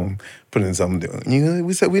came home, put it in his underwear.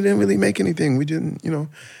 We said we didn't really make anything. We didn't,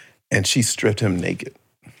 And she stripped him naked.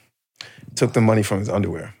 Took the money from his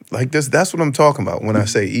underwear. Like this, that's what I'm talking about when I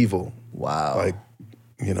say evil. Wow.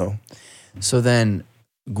 So then,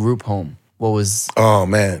 group home. What was? Oh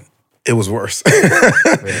man, it was worse.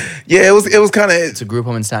 Really? Yeah, it was kind of. It's a group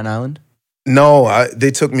home in Staten Island? No,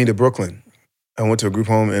 they took me to Brooklyn. I went to a group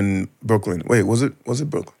home in Brooklyn. Wait, was it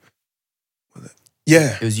Brooklyn?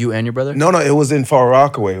 Yeah. It was you and your brother? No, it was in Far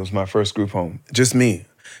Rockaway. It was my first group home. Just me.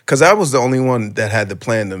 Because I was the only one that had the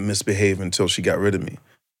plan to misbehave until she got rid of me.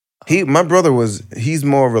 My brother he's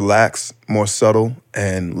more relaxed, more subtle,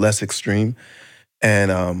 and less extreme,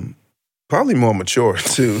 and probably more mature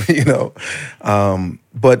too, you know.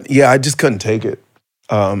 But yeah, I just couldn't take it.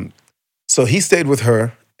 So he stayed with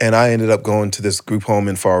her, and I ended up going to this group home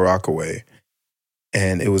in Far Rockaway,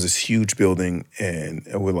 and it was this huge building, and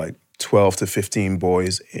it were like 12 to 15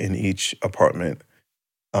 boys in each apartment.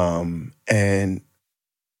 And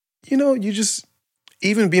you know, you just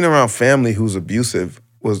even being around family who's abusive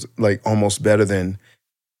was like almost better than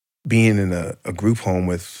being in a group home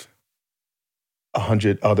with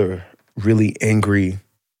 100 other really angry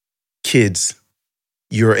kids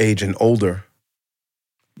your age and older.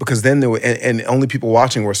 Because then there were, and only people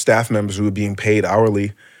watching were staff members who were being paid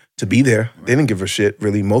hourly to be there. They didn't give a shit,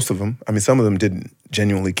 really, most of them. I mean, some of them didn't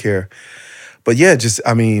genuinely care. But yeah,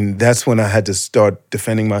 I mean, that's when I had to start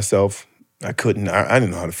defending myself. I couldn't, I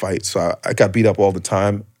didn't know how to fight. So I got beat up all the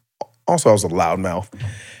time. Also, I was a loudmouth,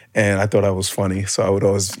 and I thought I was funny. So I would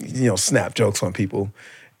always, you know, snap jokes on people.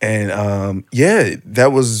 And yeah,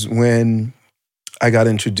 that was when I got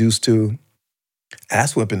introduced to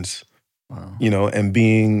ass whippings. Wow. You know, and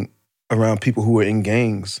being around people who were in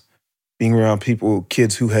gangs, being around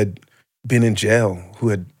kids who had been in jail, who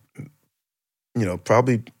had, you know,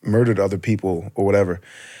 probably murdered other people or whatever.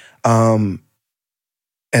 And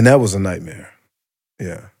that was a nightmare.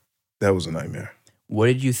 Yeah, that was a nightmare. What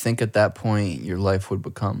did you think at that point your life would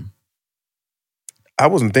become? I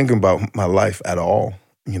wasn't thinking about my life at all,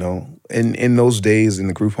 you know. In those days in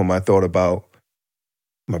the group home, I thought about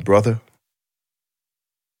my brother.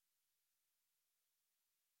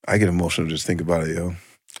 I get emotional just think about it, yo.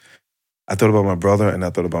 I thought about my brother and I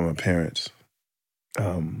thought about my parents,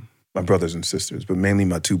 my brothers and sisters, but mainly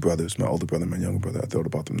my two brothers, my older brother and my younger brother. I thought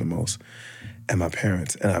about them the most, and my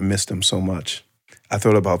parents, and I missed them so much. I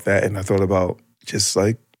thought about that, and I thought about just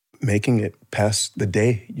like making it past the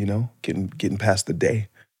day, you know, getting past the day,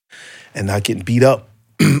 and not getting beat up.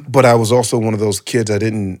 But I was also one of those kids.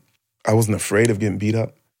 I wasn't afraid of getting beat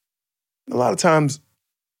up. A lot of times,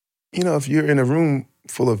 you know, if you're in a room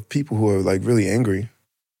full of people who are like really angry,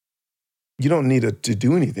 you don't need to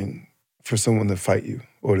do anything for someone to fight you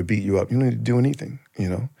or to beat you up. You don't need to do anything, you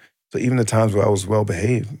know? So even the times where I was well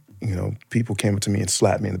behaved, you know, people came up to me and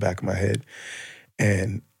slapped me in the back of my head.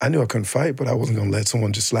 And I knew I couldn't fight, but I wasn't gonna let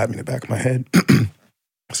someone just slap me in the back of my head.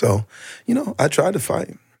 So, you know, I tried to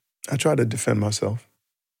fight. I tried to defend myself,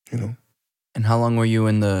 you know? And how long were you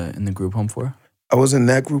in the group home for? I was in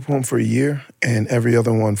that group home for a year and every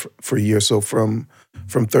other one for a year. So from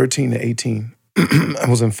 13 to 18, I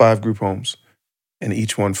was in 5 group homes and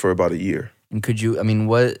each one for about a year. And could you, I mean,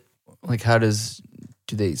 do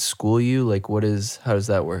they school you? Like how does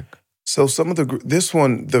that work? So some of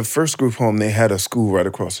the first group home, they had a school right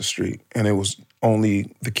across the street and it was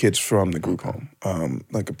only the kids from the group home,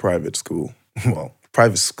 like a private school. Well,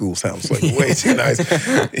 private school sounds like way too nice.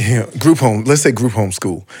 You know, group home, let's say group home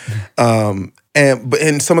school. But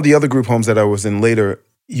in some of the other group homes that I was in later,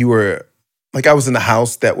 I was in a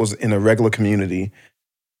house that was in a regular community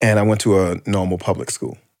and I went to a normal public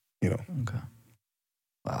school, you know. Okay.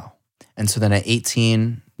 Wow. And so then at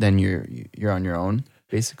 18, then you're on your own,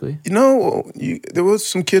 basically? You know, there was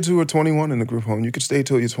some kids who were 21 in the group home. You could stay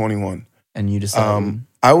till you're 21. And you decided?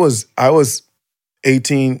 I was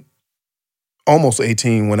 18, almost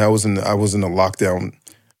 18 when I was in a lockdown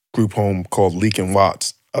group home called Leek and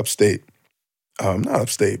Watts, upstate. Not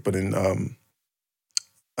upstate, but in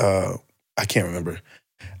I can't remember.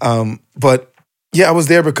 But yeah, I was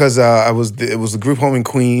there because it was a group home in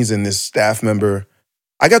Queens, and this staff member.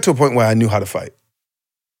 I got to a point where I knew how to fight.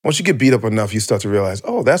 Once you get beat up enough, you start to realize,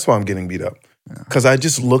 oh, that's why I'm getting beat up. Because I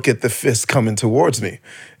just look at the fist coming towards me.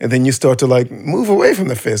 And then you start to like move away from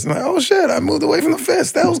the fist. And I'm like, oh shit, I moved away from the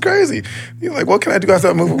fist. That was crazy. You're like, what can I do after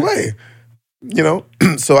I move away? You know?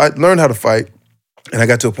 So I learned how to fight. And I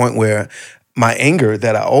got to a point where my anger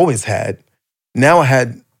that I always had, now I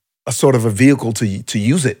had a sort of a vehicle to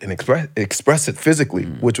use it and express it physically,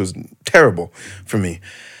 which was terrible for me.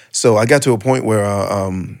 So I got to a point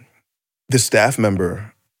where this staff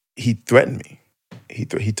member, he threatened me. He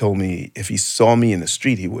told me if he saw me in the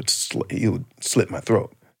street, he would slit my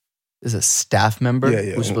throat. Is a staff member?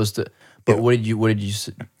 Yeah. Who's supposed to? But yeah. What did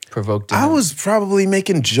you provoke to him? I was probably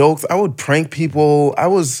making jokes. I would prank people.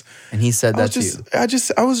 And he said that to you.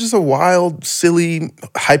 I was just a wild, silly,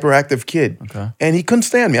 hyperactive kid. Okay. And he couldn't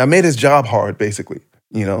stand me. I made his job hard, basically.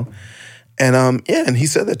 You know. And and he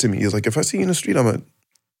said that to me. He was like, if I see you in the street, I'm gonna,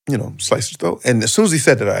 slice your throat. And as soon as he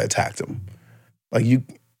said that, I attacked him. Like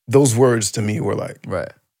those words to me were like,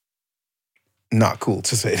 right, not cool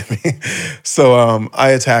to say to me. So I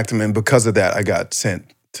attacked him, and because of that, I got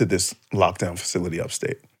sent to this lockdown facility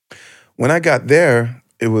upstate. When I got there,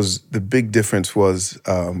 it was the big difference was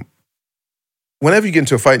whenever you get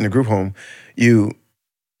into a fight in a group home, you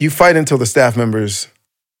fight until the staff members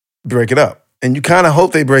break it up. And you kind of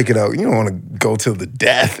hope they break it up. You don't want to go till the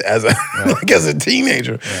death as a like as a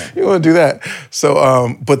teenager. Right. You want to do that.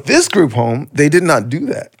 So, but this group home, they did not do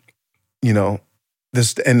that. You know,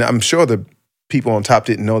 and I'm sure the people on top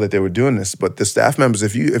didn't know that they were doing this. But the staff members,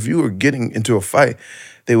 if you were getting into a fight,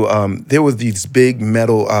 they were there was these big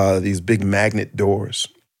metal, these big magnet doors,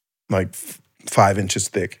 like 5 inches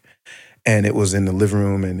thick, and it was in the living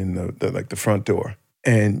room and in the front door,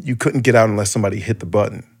 and you couldn't get out unless somebody hit the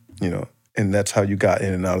button. You know. And that's how you got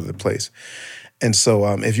in and out of the place. And so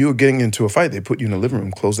if you were getting into a fight, they put you in the living room,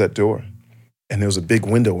 close that door. And there was a big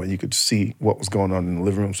window where you could see what was going on in the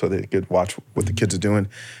living room so they could watch what the kids are doing.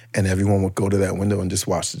 And everyone would go to that window and just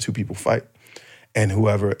watch the two people fight. And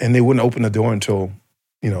they wouldn't open the door until,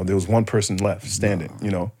 there was one person left standing,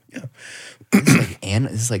 Yeah.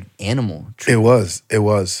 This is like animal treatment. It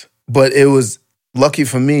was. But it was lucky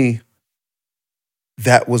for me,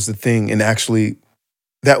 that was the thing. And actually,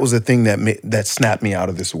 that was the thing that snapped me out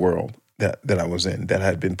of this world that I was in, that I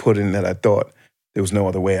had been put in, that I thought there was no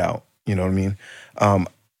other way out. You know what I mean?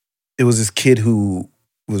 It was this kid who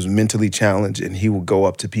was mentally challenged, and he would go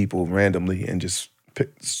up to people randomly and just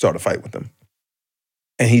start a fight with them.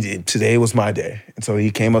 And he did. Today was my day. And so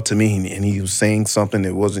he came up to me, and he was saying something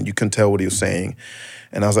that wasn't, you couldn't tell what he was saying.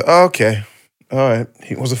 And I was like, oh, okay, all right.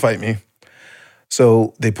 He wants to fight me.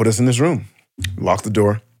 So they put us in this room, locked the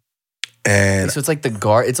door. And so it's like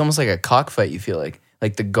it's almost like a cockfight, you feel like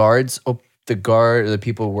the guards, the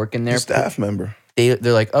people working there, the staff member, they're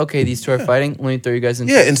like, okay, these two are fighting, let me throw you guys in.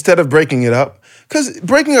 Yeah, instead of breaking it up, because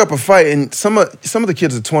breaking up a fight, and some of the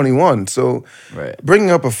kids are 21, so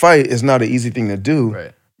breaking up a fight is not an easy thing to do.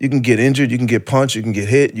 Right. You can get injured, you can get punched, you can get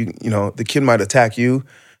hit, the kid might attack you.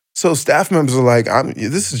 So staff members are like,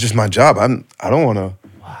 this is just my job. I don't want to.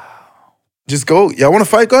 Wow. Just go. Y'all want to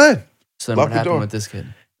fight? Go ahead. So then what happened with this kid?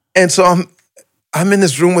 And so I'm in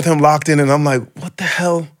this room with him locked in, and I'm like, what the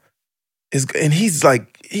hell and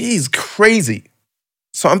he's crazy.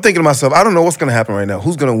 So I'm thinking to myself, I don't know what's going to happen right now.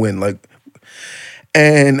 Who's going to win?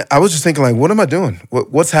 And I was just thinking, what am I doing?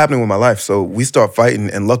 What's happening with my life? So we start fighting,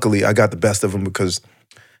 and luckily I got the best of him because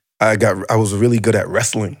I was really good at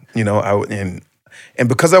wrestling, and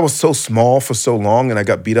because I was so small for so long and I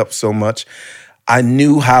got beat up so much, I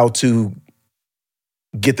knew how to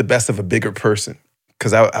get the best of a bigger person.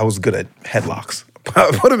 Because I was good at headlocks. I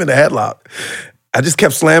put him in a headlock. I just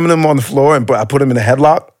kept slamming him on the floor, and I put him in a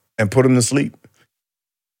headlock and put him to sleep.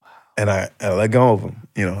 And I let go of him.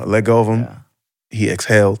 I let go of him. Yeah. He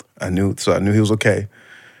exhaled. I knew he was okay.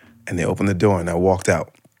 And they opened the door, and I walked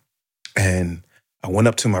out. And I went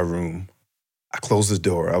up to my room. I closed the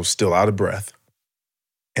door. I was still out of breath.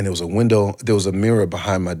 And there was a window. There was a mirror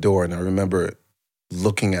behind my door, and I remember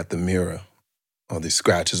looking at the mirror, all these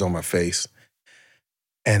scratches on my face.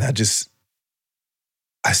 And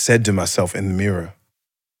I said to myself in the mirror,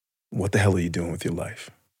 what the hell are you doing with your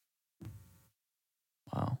life?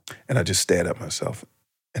 Wow. And I just stared at myself,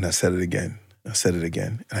 and I said it again. I said it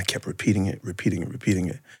again, and I kept repeating it.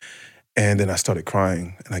 And then I started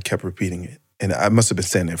crying, and I kept repeating it. And I must have been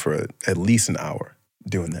standing there for at least an hour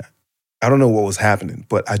doing that. I don't know what was happening,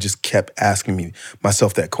 but I just kept asking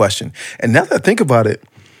myself that question. And now that I think about it,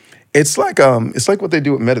 it's like what they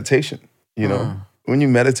do with meditation, When you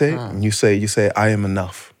meditate and you say, I am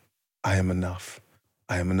enough. I am enough.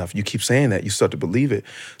 I am enough. You keep saying that, you start to believe it.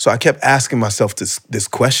 So I kept asking myself this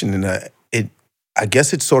question, and I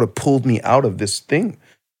guess it sort of pulled me out of this thing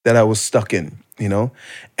that I was stuck in,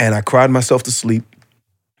 And I cried myself to sleep.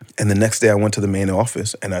 And the next day I went to the main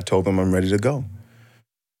office and I told them I'm ready to go.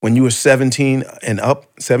 When you were 17 and up,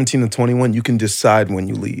 17 and 21, you can decide when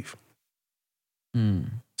you leave.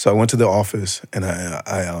 So I went to the office and I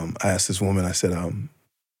asked this woman, I said, I'm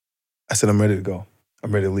ready to go.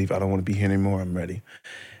 I'm ready to leave. I don't want to be here anymore. I'm ready.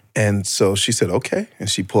 And so she said, okay. And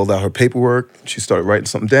she pulled out her paperwork. She started writing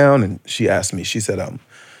something down, and she asked me, she said,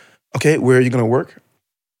 okay, where are you going to work?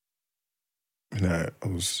 And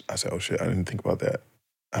I said, oh shit, I didn't think about that.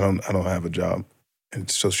 I don't have a job. And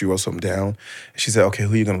so she wrote something down. She said, okay,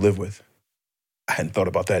 who are you going to live with? I hadn't thought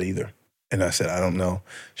about that either. And I said, I don't know.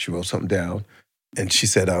 She wrote something down. And she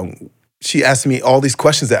said, she asked me all these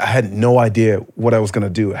questions that I had no idea what I was going to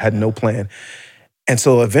do. I had no plan. And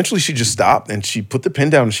so eventually she just stopped and she put the pen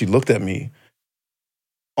down and she looked at me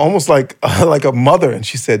almost like a mother. And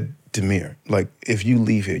she said, Demir, if you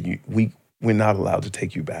leave here, we're not allowed to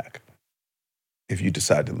take you back if you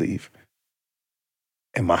decide to leave.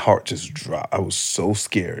 And my heart just dropped. I was so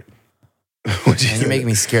scared. when she And you're said making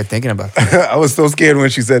it. me scared thinking about that. I was so scared when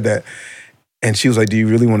she said that. And she was like, "Do you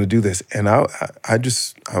really want to do this?" And I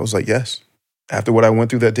was like, "Yes." After what I went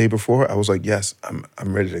through that day before, I was like, "Yes,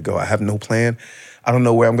 I'm ready to go. I have no plan. I don't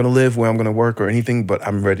know where I'm going to live, where I'm going to work, or anything, but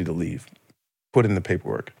I'm ready to leave. Put in the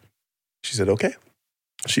paperwork." She said, "Okay."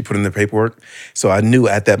 She put in the paperwork. So I knew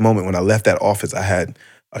at that moment when I left that office, I had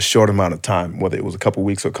a short amount of time, whether it was a couple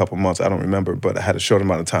weeks or a couple months, I don't remember, but I had a short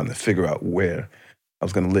amount of time to figure out where I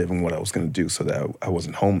was going to live and what I was going to do so that I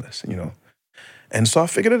wasn't homeless, you know. And so I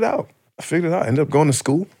figured it out. I ended up going to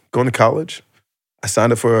school, going to college. I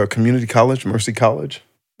signed up for a community college, Mercy College,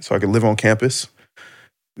 so I could live on campus.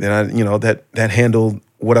 Then that handled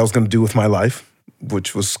what I was going to do with my life,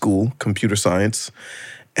 which was school, computer science,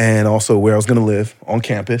 and also where I was going to live on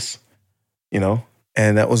campus, you know.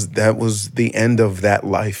 And that was the end of that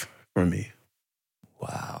life for me.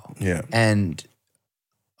 Wow. Yeah. And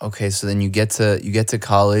okay, so then you get to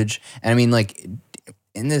college, and I mean, like,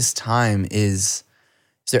 in this time, is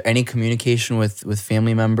there any communication with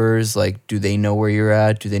family members? Like, do they know where you're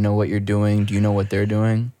at? Do they know what you're doing? Do you know what they're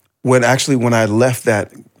doing? When I left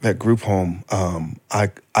that group home,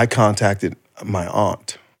 I contacted my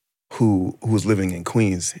aunt who was living in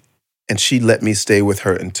Queens, and she let me stay with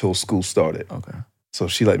her until school started. Okay. So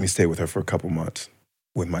she let me stay with her for a couple months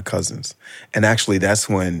with my cousins. And actually that's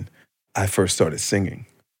when I first started singing,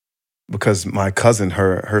 because my cousin,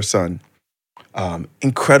 her son,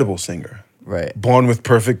 incredible singer, Right. born with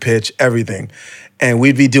perfect pitch, everything. And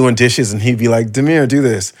we'd be doing dishes and he'd be like, "Demir, do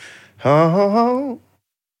this." And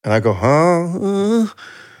I go, "Huh?"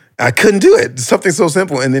 I couldn't do it. Something so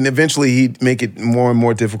simple. And then eventually he'd make it more and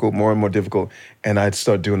more difficult, and I'd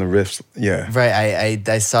start doing the riffs. Yeah. Right.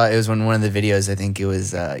 I saw it was one of the videos. I think it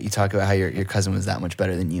was you talk about how your cousin was that much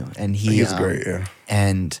better than you, and He was great, yeah.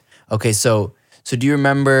 And okay, so do you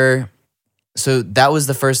remember? So that was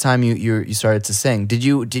the first time you started to sing. Did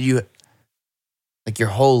you like your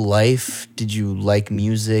whole life? Did you like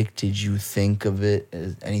music? Did you think of it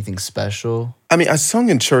as anything special? I mean, I sung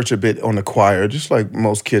in church a bit on the choir, just like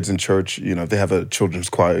most kids in church. You know, if they have a children's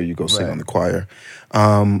choir, you go sing Right. on the choir.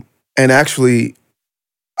 And actually,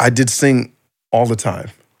 I did sing all the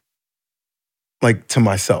time, like to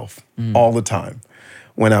myself, all the time.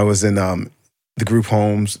 When I was in the group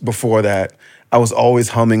homes, before that, I was always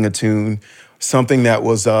humming a tune, something that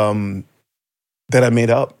was that I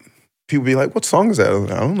made up. People be like, "What song is that?" I was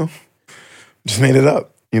like, "I don't know. Just made it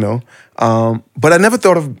up," you know? But I never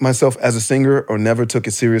thought of myself as a singer, or never took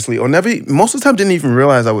it seriously, or most of the time didn't even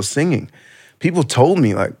realize I was singing. People told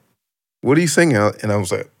me, like, "What are you singing?" And I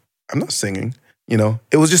was like, "I'm not singing," you know?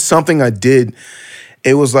 It was just something I did.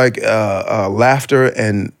 It was like laughter,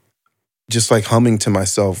 and just like humming to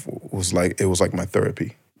myself was like my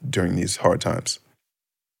therapy during these hard times.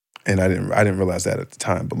 And I didn't realize that at the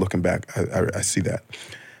time, but looking back, I see that.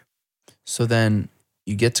 So then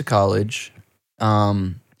you get to college.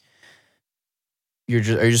 Are you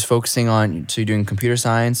just focusing on, so you're doing computer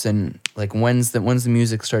science, and like when's the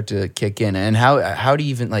music start to kick in, and how do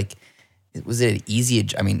you even, like, was it easy?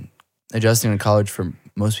 I mean, adjusting to college for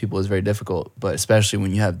most people is very difficult, but especially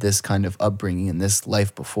when you have this kind of upbringing and this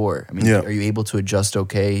life before. I mean, Yeah. Are you able to adjust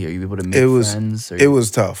okay? Are you able to make friends? It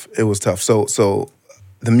was tough. It was tough. So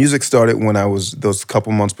the music started when I was those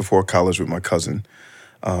couple months before college with my cousin,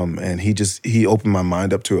 and he opened my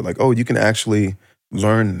mind up to it. Like, oh, you can actually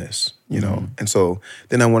learn this, you know. And so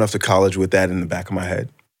then I went off to college with that in the back of my head.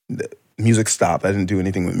 The music stopped. I didn't do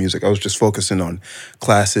anything with music. I was just focusing on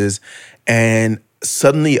classes, and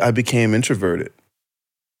suddenly I became introverted,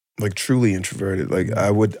 like truly introverted. Like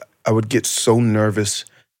I would get so nervous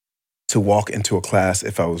to walk into a class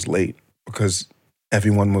if I was late, because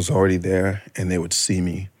everyone was already there and they would see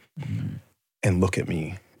me and look at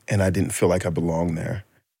me, and I didn't feel like I belonged there.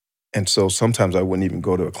 And so sometimes I wouldn't even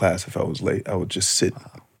go to a class if I was late. I would just sit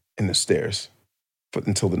in the stairs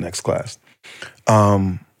until the next class.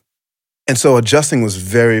 And so adjusting was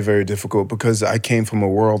very, very difficult, because I came from a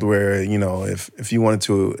world where, you know, if you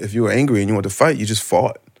were angry and you wanted to fight, you just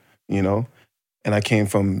fought, you know? And I came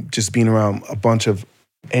from just being around a bunch of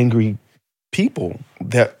angry people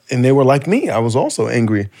and they were like me. I was also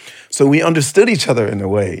angry. So we understood each other in a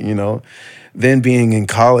way, you know? Then being in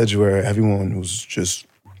college where everyone was just,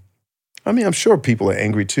 I mean, I'm sure people are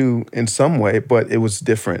angry too in some way, but it was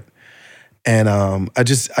different. And I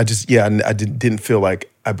didn't feel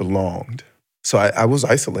like I belonged. So I was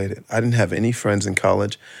isolated. I didn't have any friends in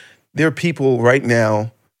college. There are people right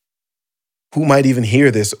now who might even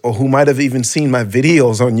hear this, or who might have even seen my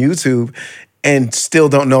videos on YouTube and still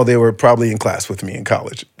don't know they were probably in class with me in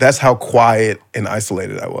college. That's how quiet and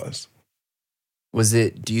isolated I was. Was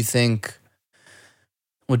it, do you think,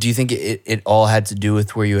 Well, do you think it all had to do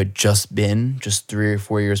with where you had just been, just 3 or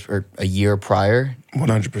 4 years or a year prior?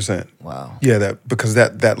 100%. Wow. Yeah, because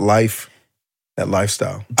that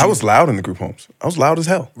lifestyle. I was loud in the group homes. I was loud as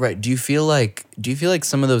hell. Right. Do you feel like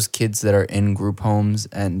some of those kids that are in group homes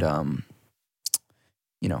and I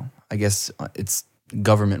guess it's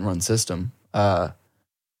government run system. Do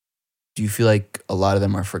you feel like a lot of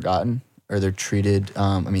them are forgotten or they're treated?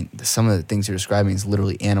 Some of the things you're describing is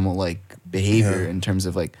literally animal like behavior in terms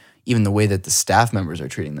of like even the way that the staff members are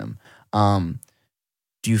treating them.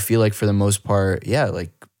 Do you feel like for the most part,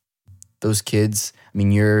 like those kids? I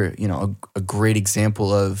mean, you're a great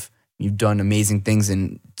example of you've done amazing things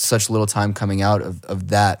in such little time coming out of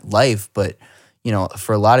that life, but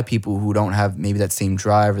for a lot of people who don't have maybe that same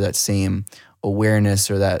drive or that same awareness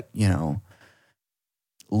or that,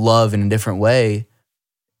 love in a different way,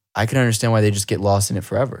 I can understand why they just get lost in it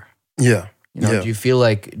forever. Yeah. Do you feel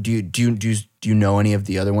like, do you know any of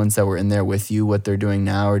the other ones that were in there with you, what they're doing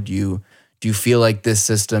now? Or do you feel like this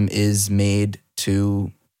system is made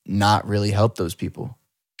to not really help those people?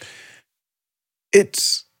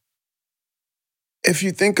 If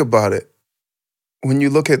you think about it, when you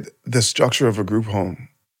look at the structure of a group home,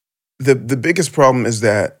 the biggest problem is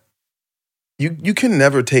that you can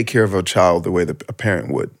never take care of a child the way that a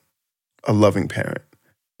parent would, a loving parent,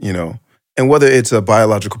 and whether it's a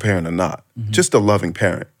biological parent or not, just a loving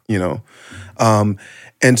parent, and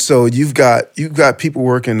so you've got people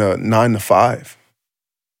working 9 to 5,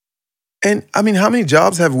 and I mean, how many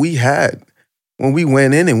jobs have we had when we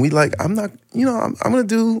went in and we like, I'm not, I'm going to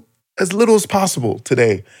do as little as possible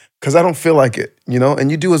today because I don't feel like it,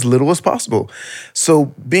 and you do as little as possible.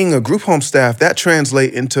 So being a group home staff, that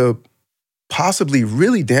translates into possibly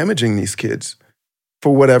really damaging these kids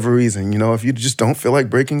for whatever reason. If you just don't feel like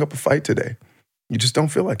breaking up a fight today, you just don't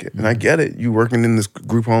feel like it. And I get it. You working in this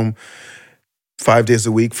group home 5 days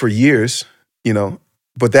a week for years,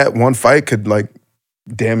 but that one fight could like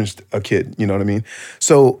damage a kid. You know what I mean?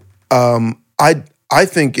 So I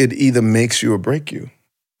think it either makes you or break you.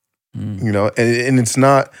 And it's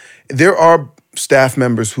not. There are staff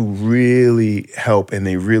members who really help and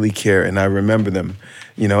they really care, and I remember them,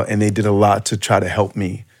 and they did a lot to try to help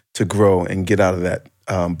me to grow and get out of that.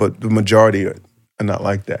 But the majority are not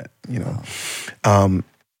like that,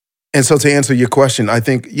 And so to answer your question, I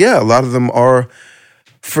think, a lot of them are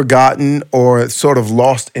forgotten or sort of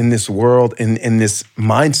lost in this world, in this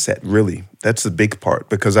mindset, really. That's the big part,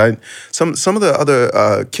 because some of the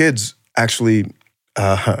other kids actually,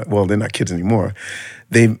 well, they're not kids anymore.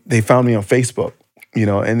 They found me on Facebook,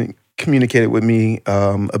 and communicated with me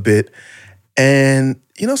a bit. And,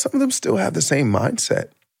 some of them still have the same mindset.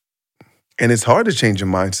 And it's hard to change your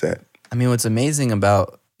mindset. I mean, what's amazing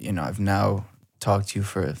about, I've now talked to you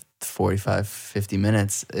for 45, 50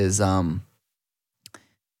 minutes is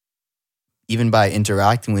even by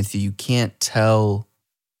interacting with you, you can't tell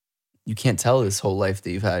this whole life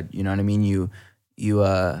that you've had. You know what I mean? You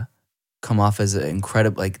come off as an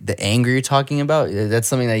incredible, like the anger you're talking about, that's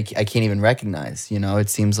something that I can't even recognize. It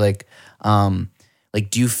seems like,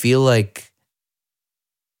 do you feel like,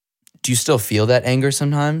 do you still feel that anger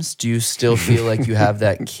sometimes? Do you still feel like you have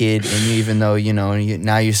that kid in you, even though,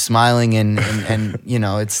 now you're smiling and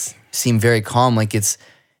it's seemed very calm. Like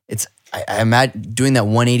I imagine doing that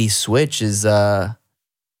 180 switch is, I'd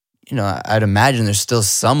imagine there's still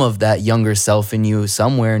some of that younger self in you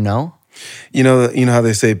somewhere, no? You know how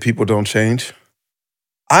they say people don't change?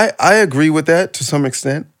 I agree with that to some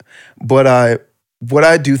extent, but what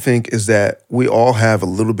I do think is that we all have a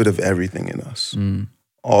little bit of everything in us.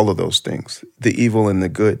 All of those things, the evil and the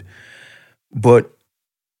good. But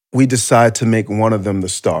we decide to make one of them the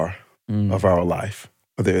star of our life,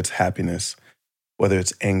 whether it's happiness, whether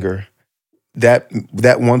it's anger. That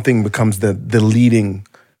one thing becomes the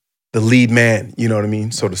lead man, you know what I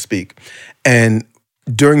mean, so to speak. And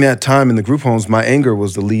during that time in the group homes, my anger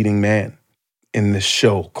was the leading man in this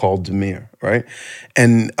show called Demir, right?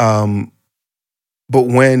 And but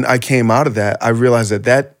when I came out of that, I realized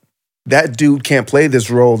that dude can't play this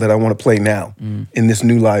role that I want to play now in this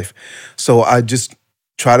new life. So I just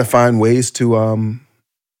try to find ways to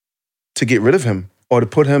get rid of him or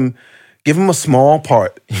to give him a small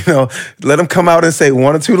part, let him come out and say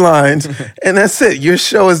 1 or 2 lines and that's it. Your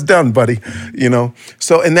show is done, buddy,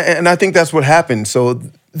 So, and I think that's what happened. So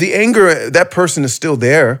the anger, that person is still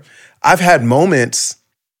there. I've had moments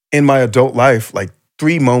in my adult life, like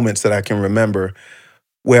 3 moments that I can remember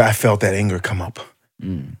where I felt that anger come up.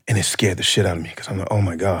 And it scared the shit out of me because I'm like, oh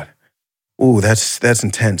my God. Ooh, that's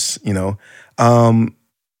intense, And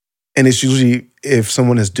it's usually if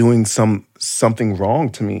someone is doing something wrong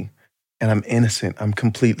to me and I'm innocent, I'm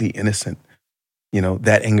completely innocent.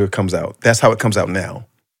 that anger comes out. That's how it comes out now.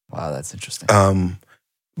 Wow, that's interesting.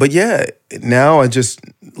 But yeah, now I just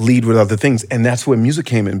lead with other things, and that's where music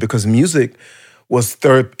came in, because music was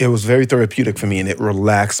it was very therapeutic for me, and it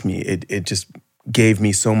relaxed me. It just gave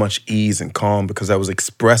me so much ease and calm because I was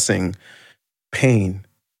expressing pain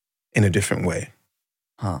in a different way.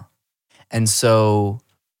 Huh. And so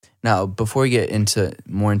now, before we get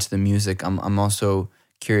more into the music, I'm also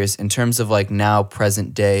curious in terms of like now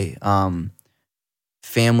present day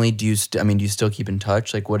family. Do you still keep in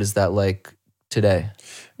touch? Like, what is that like today?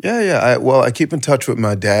 Yeah. I keep in touch with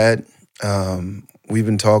my dad. We've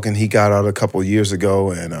been talking. He got out a couple of years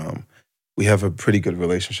ago, and we have a pretty good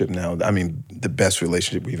relationship now. I mean, the best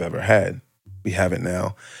relationship we've ever had. We have it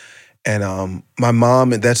now. And my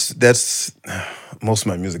mom, that's most of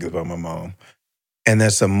my music is about my mom. And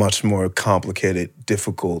that's a much more complicated,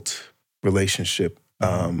 difficult relationship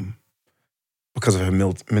because of her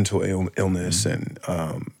mental illness and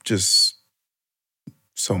just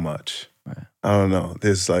so much. Right. I don't know.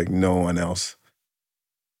 There's like no one else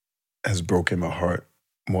has broken my heart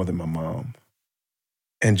more than my mom.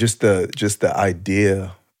 And just the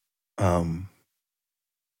idea,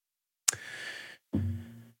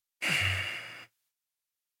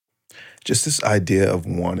 just this idea of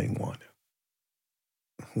wanting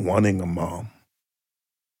a mom,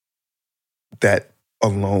 that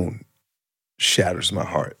alone shatters my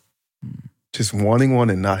heart. Just wanting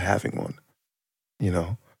one and not having one,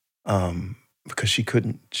 because she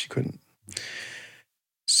couldn't.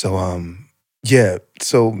 So, yeah.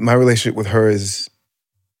 So my relationship with her is,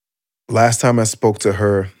 last time I spoke to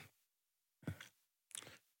her,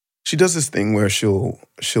 she does this thing where she'll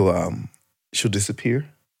disappear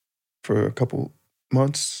for a couple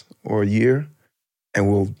months or a year, and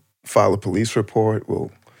we'll file a police report.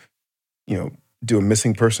 We'll, do a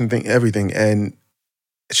missing person thing, everything. And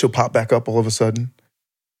she'll pop back up all of a sudden,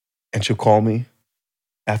 and she'll call me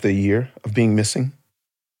after a year of being missing,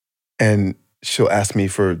 and she'll ask me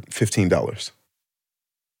for $15.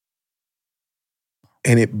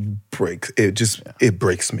 And it breaks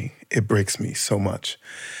me. It breaks me so much.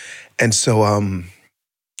 And so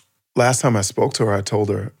last time I spoke to her, I told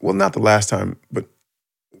her, well, not the last time, but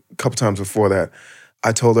a couple times before that,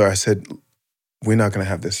 I told her, I said, we're not going to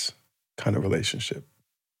have this kind of relationship.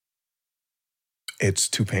 It's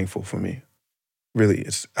too painful for me. Really,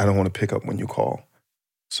 I don't want to pick up when you call.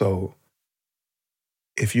 So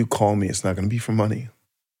if you call me, it's not going to be for money.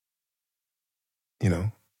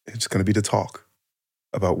 It's going to be to talk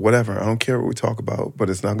about whatever. I don't care what we talk about, but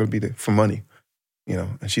it's not going to be for money.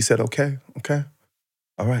 And she said, okay,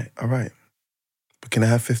 all right. But can I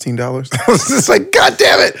have $15? I was just like, God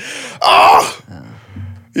damn it. Oh,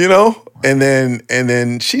 and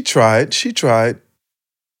then she tried,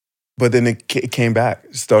 but then it came back,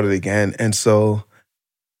 started again. And so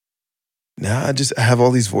now I have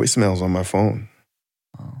all these voicemails on my phone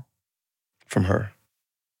from her,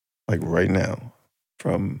 like right now,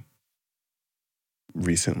 from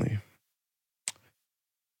recently.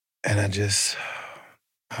 And I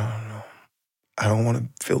don't know. I don't want to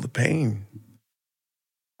feel the pain.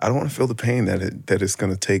 I don't want to feel the pain that it's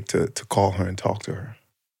going to take to call her and talk to her.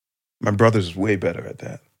 My brother's way better at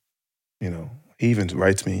that. He even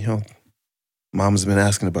writes me, Mom's been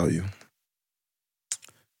asking about you.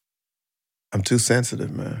 I'm too sensitive,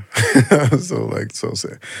 man. so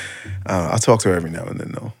sad. I talk to her every now and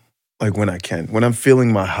then, though. Like when I can. When I'm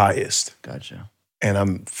feeling my highest. Gotcha. And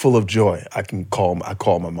I'm full of joy, I call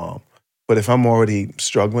my mom. But if I'm already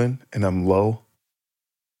struggling and I'm low,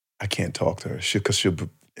 I can't talk to her because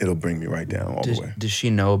it'll bring me right down all the way. Does she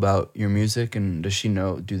know about your music, and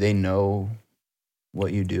do they know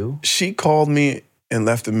what you do? She called me and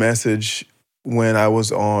left a message when I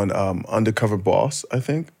was on Undercover Boss, I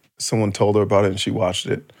think. Someone told her about it and she watched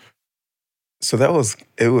it. So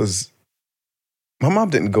my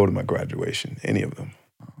mom didn't go to my graduation, any of them.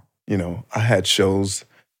 I had shows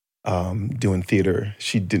doing theater.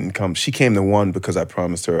 She didn't come. She came to one because I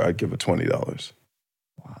promised her I'd give her $20.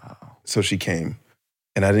 Wow. So she came,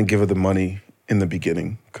 and I didn't give her the money in the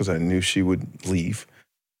beginning because I knew she would leave.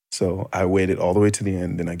 So I waited all the way to the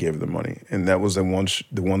end, then I gave her the money. And that was the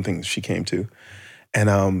one thing she came to.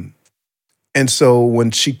 And so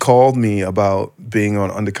when she called me about being on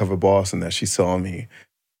Undercover Boss and that she saw me,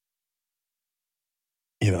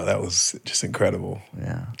 that was just incredible.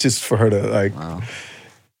 Yeah. Just for her to wow.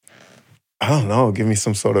 I don't know, give me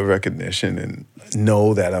some sort of recognition and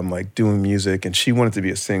know that I'm like doing music. And she wanted to be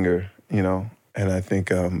a singer, and I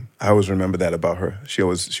think I always remember that about her. She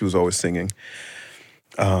was always singing.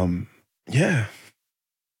 Yeah.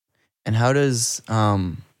 And how does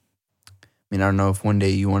I don't know if one day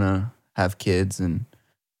you want to have kids and.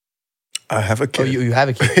 I have a kid. Oh, you have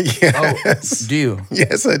a kid. Yes. Oh, do you?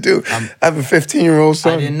 Yes, I do. I have a 15-year-old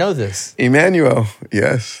son. I didn't know this. Emmanuel.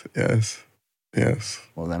 Yes.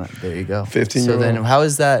 Well, then there you go. 15-year-old. So then, how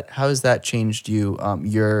has that changed you?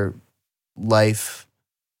 Your life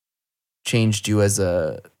changed you as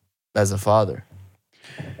a father.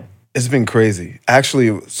 It's been crazy.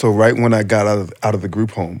 Actually, so right when I got out of the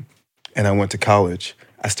group home and I went to college,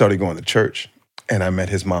 I started going to church. And I met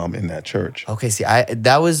his mom in that church. Okay, see,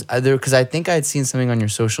 that was there because I think I had seen something on your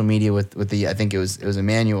social media with the I think it was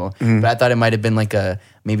Emmanuel, but I thought it might have been like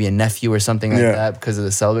maybe a nephew or something like that because of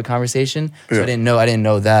the celibate conversation. So I didn't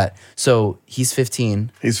know that. So he's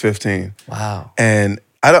 15. He's 15. Wow. And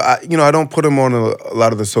I don't put him on a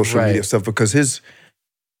lot of the social media stuff because his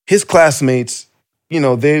classmates,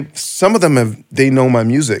 some of them they know my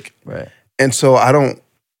music, right? And so I don't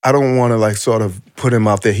want to like sort of put him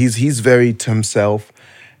out there. He's very to himself,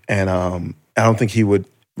 and I don't think he would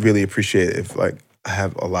really appreciate it if like I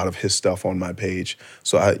have a lot of his stuff on my page.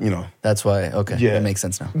 So That's why. Okay, yeah, it makes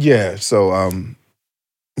sense now. Yeah. So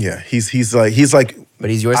he's like. But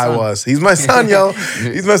he's your son. He's my son, yo.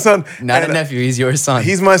 He's my son. Not a nephew. He's your son.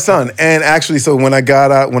 He's my son. And actually, so when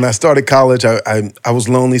I started college, I was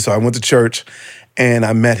lonely, so I went to church, and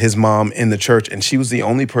I met his mom in the church, and she was the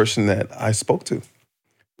only person that I spoke to.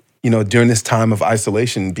 During this time of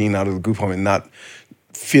isolation, being out of the group home and not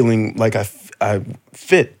feeling like I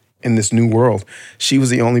fit in this new world, she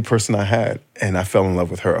was the only person I had, and I fell in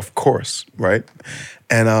love with her, of course, right?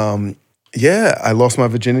 And I lost my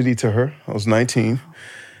virginity to her. I was 19,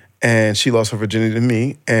 and she lost her virginity to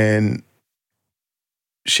me, and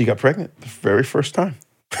she got pregnant the very first time.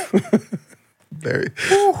 The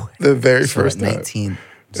very first time. 19.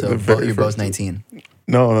 So you're both 19.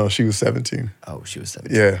 No, she was 17. Oh, she was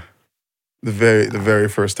 17. Yeah. The very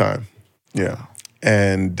first time. Yeah. Wow.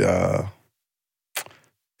 And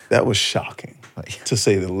that was shocking, to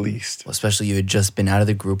say the least. Well, especially you had just been out of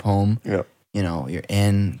the group home. Yeah. You're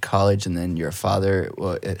in college and then you're a father.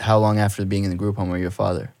 Well, how long after being in the group home were you a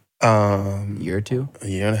father? A year or two? A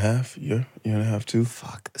year and a half. Year and a half, too.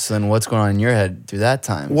 Fuck. So then what's going on in your head through that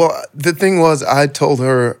time? Well, the thing was, I told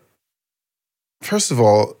her, first of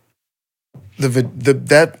all,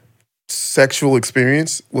 that sexual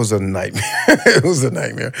experience was a nightmare. It was a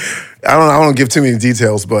nightmare. I don't give too many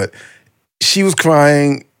details, but she was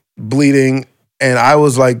crying, bleeding, and I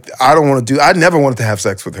was like, I never wanted to have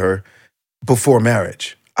sex with her before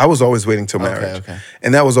marriage. I was always waiting till marriage. Okay.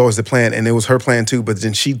 And that was always the plan, and it was her plan too, but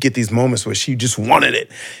then she'd get these moments where she just wanted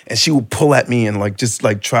it, and she would pull at me and just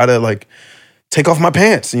try to take off my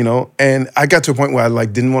pants, and I got to a point where I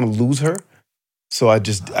didn't want to lose her, so I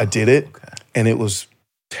did it, and it was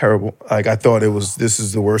terrible. I thought this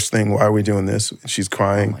is the worst thing. Why are we doing this? She's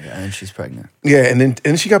crying. Oh my God, and she's pregnant. Yeah, and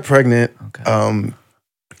then she got pregnant. Okay.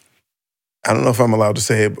 I don't know if I'm allowed to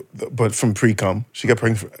say it, but from pre-cum. She got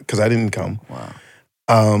pregnant because I didn't come. Wow.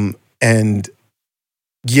 And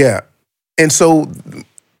yeah. And so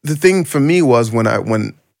the thing for me was when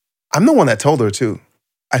I'm the one that told her too.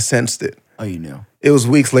 I sensed it. Oh, you knew. It was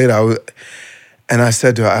weeks later. And I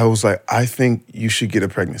said to her, I was like, I think you should get a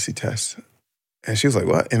pregnancy test. And she was like,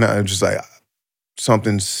 what? And I was just like,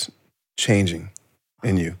 something's changing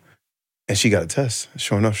in you. And she got a test.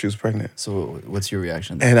 Sure enough, she was pregnant. So what's your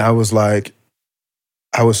reaction? And I was like,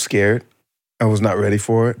 I was scared. I was not ready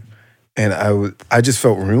for it. And I just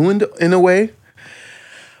felt ruined in a way.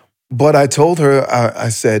 But I told her, I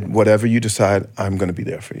said, whatever you decide, I'm going to be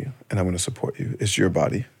there for you. And I'm going to support you. It's your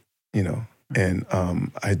body, And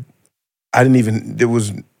I didn't even,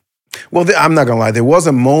 I'm not going to lie. There was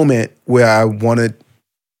a moment where I wanted,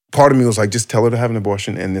 part of me was like, just tell her to have an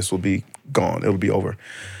abortion and this will be gone. It'll be over.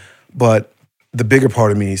 But the bigger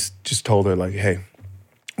part of me just told her hey,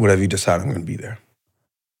 whatever you decide, I'm going to be there.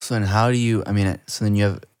 So then so then you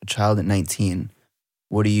have a child at 19.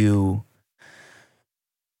 What do you're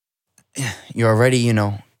already,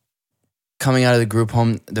 coming out of the group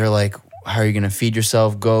home. They're like, how are you going to feed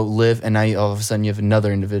yourself, go live? And now all of a sudden you have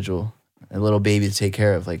another individual, a little baby to take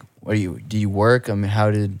care of. Do you work? I went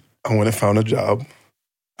and found a job.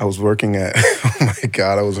 I was working at, oh my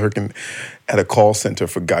God, I was working at a call center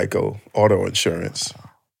for Geico Auto Insurance.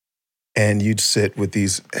 And you'd sit with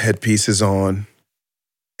these headpieces on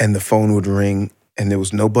and the phone would ring and there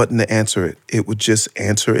was no button to answer it. It would just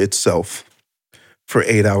answer itself for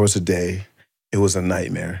 8 hours a day. It was a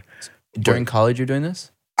nightmare. During college you're doing this?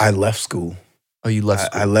 I left school. Oh, you left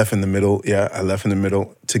school? I left in the middle. Yeah, I left in the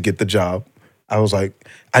middle to get the job. I was like,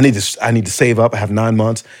 I need to save up. I have 9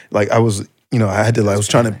 months. I was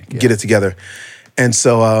trying to get it together. And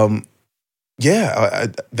so, Yeah,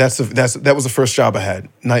 that was the first job I had.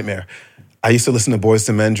 Nightmare. I used to listen to Boyz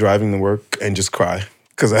II Men driving to work and just cry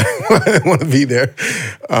because I didn't want to be there.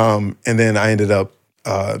 And then I ended up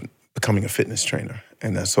becoming a fitness trainer,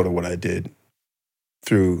 and that's sort of what I did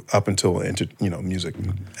through up until music.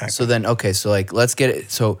 And acting. So then, okay, so like let's get it.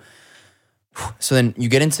 So then you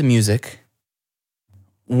get into music.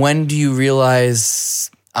 When do you realize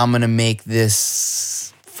I'm gonna make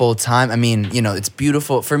this full time? I mean, it's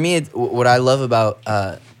beautiful for me. What I love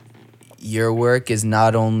about your work is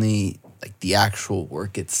not only like the actual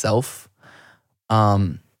work itself.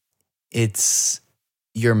 It's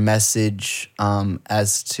your message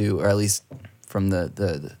as to, or at least from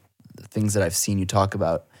the things that I've seen you talk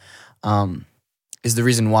about, is the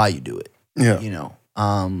reason why you do it. Yeah.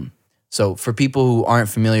 So for people who aren't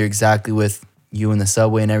familiar exactly with you in the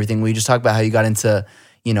Subway and everything, will you just talk about how you got into,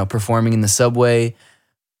 performing in the Subway,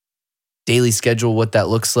 daily schedule, what that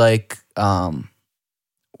looks like,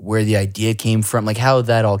 where the idea came from, like how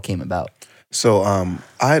that all came about? So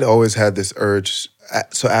I'd always had this urge.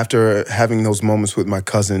 So after having those moments with my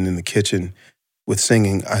cousin in the kitchen with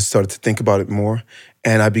singing, I started to think about it more.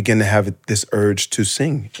 And I began to have this urge to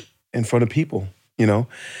sing in front of people,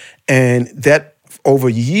 And that over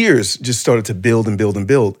years just started to build and build and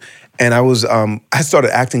build. And I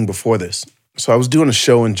started acting before this. So I was doing a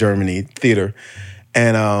show in Germany, theater.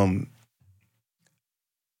 And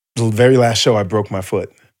the very last show, I broke my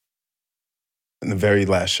foot. In the very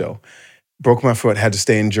last show. Broke my foot, had to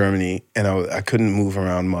stay in Germany, and I couldn't move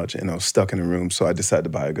around much, and I was stuck in a room, so I decided to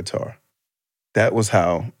buy a guitar. That was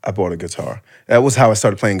how I bought a guitar. That was how I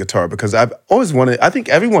started playing guitar, because I've always wanted, I think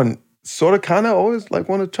everyone sort of kind of always like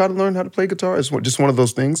want to try to learn how to play guitar. It's just one of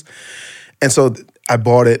those things. And so I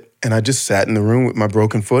bought it, and I just sat in the room with my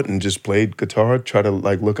broken foot and just played guitar, try to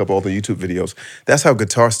like look up all the YouTube videos. That's how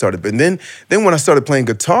guitar started. But then when I started playing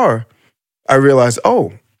guitar, I realized,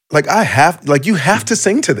 you have to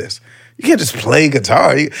sing to this. You can't just play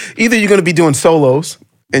guitar. Either you're going to be doing solos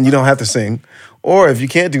and you don't have to sing, or if you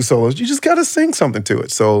can't do solos, you just got to sing something to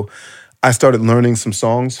it. So I started learning some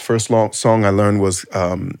songs. First song I learned was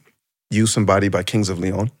You Somebody by Kings of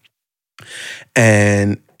Leon.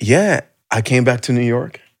 And yeah, I came back to New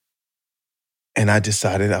York and I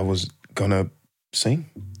decided I was going to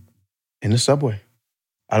sing in the Subway.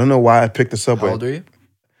 I don't know why I picked the Subway. How old are you?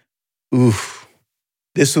 Oof.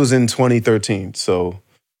 This was in 2013, so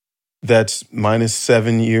that's minus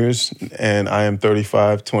 7 years, and I am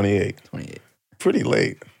 35, 28. 28. Pretty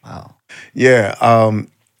late. Wow. Yeah. I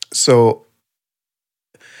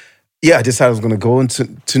decided I was going to go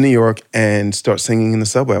to New York and start singing in the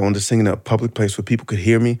Subway. I wanted to sing in a public place where people could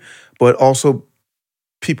hear me, but also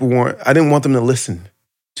I didn't want them to listen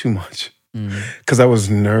too much because I was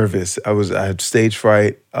nervous. I had stage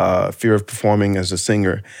fright, fear of performing as a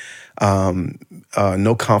singer,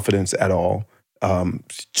 no confidence at all.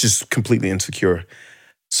 Just completely insecure.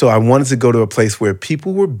 So I wanted to go to a place where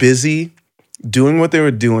people were busy doing what they were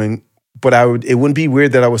doing, but it wouldn't be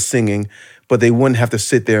weird that I was singing, but they wouldn't have to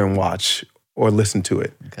sit there and watch or listen to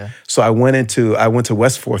it. Okay. So I went to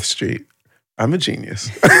West 4th Street. I'm a genius.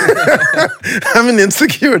 I'm an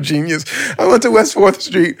insecure genius. I went to West 4th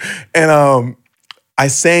Street and I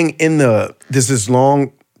sang in this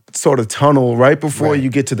long sort of tunnel right before you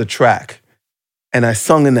get to the track. And I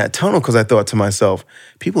sung in that tunnel because I thought to myself,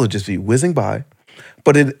 people will just be whizzing by,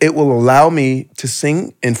 but it will allow me to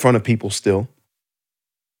sing in front of people still,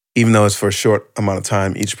 even though it's for a short amount of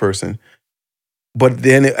time, each person. But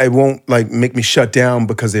then it won't like make me shut down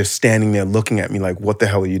because they're standing there looking at me like, what the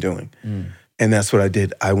hell are you doing? And that's what I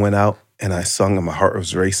did. I went out and I sung and my heart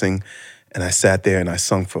was racing. And I sat there and I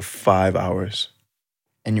sung for 5 hours.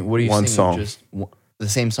 And what are you One singing? song. Just the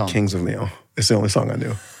same song? Kings of Leon. It's the only song I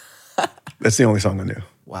knew. That's the only song I knew.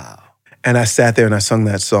 Wow. And I sat there and I sung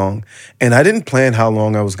that song. And I didn't plan how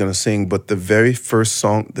long I was going to sing, but the very first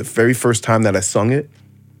time that I sung it,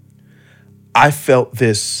 I felt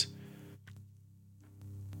this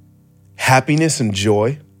happiness and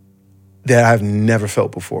joy that I've never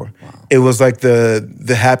felt before. Wow. It was like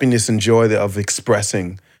the happiness and joy of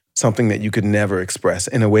expressing something that you could never express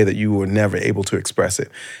in a way that you were never able to express it.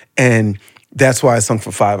 And that's why I sung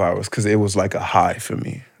for 5 hours, because it was like a high for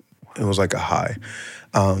me. It was like a high.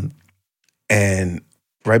 And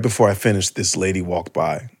right before I finished, this lady walked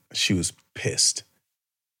by. She was pissed.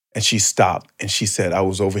 And she stopped and she said, I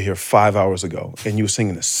was over here 5 hours ago and you were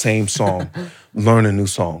singing the same song, learn a new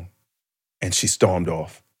song. And she stormed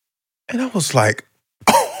off. And I was like,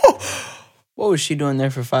 oh, What was she doing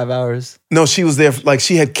there for 5 hours? No, she was there. Like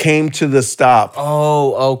she had came to the stop.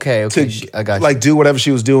 Oh, okay. I got you. Like do whatever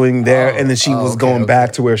she was doing there, and then she was going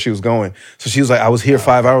back to where she was going. So she was like, "I was here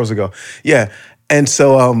 5 hours ago." Yeah, and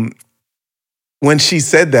so when she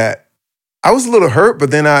said that, I was a little hurt,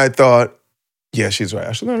 but then I thought, yeah, she's right.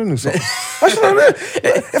 I should learn a new song. I should learn it.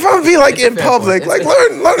 If I'm gonna be like in public, like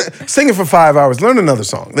learn it. Sing it for 5 hours. Learn another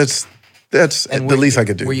song. That's the least I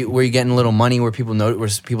could do. Were you getting a little money? Were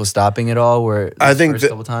people stopping at all? I think first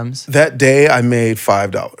couple times that day I made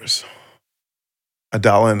 $5,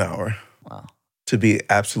 $1 an hour. Wow. To be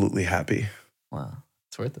absolutely happy. Wow,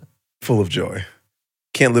 it's worth it. Full of joy.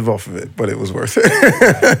 Can't live off of it, but it was worth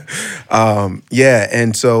it. Yeah,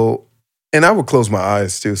 and I would close my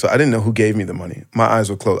eyes too, so I didn't know who gave me the money. My eyes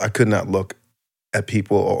were closed. I could not look at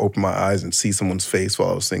people or open my eyes and see someone's face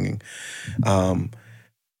while I was singing.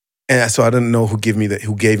 And so I didn't know who gave me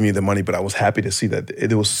the money, but I was happy to see that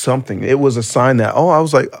it was something. It was a sign that, I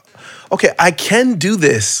was like, okay, I can do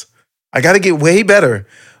this. I got to get way better,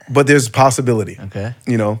 but there's a possibility. Okay.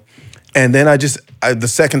 You know? And then the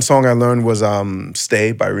second song I learned was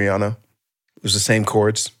Stay by Rihanna. It was the same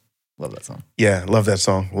chords. Love that song. Yeah, love that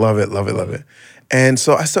song. Love it, love it, love it. And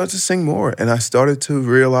so I started to sing more, and I started to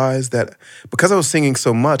realize that because I was singing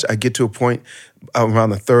so much, I get to a point around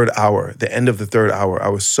the end of the third hour, I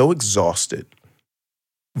was so exhausted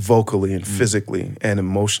vocally and physically and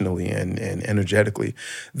emotionally and energetically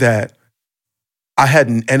that I had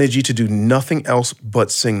an energy to do nothing else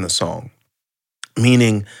but sing the song.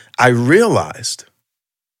 Meaning I realized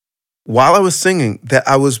while I was singing that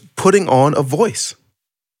I was putting on a voice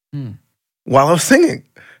while I was singing.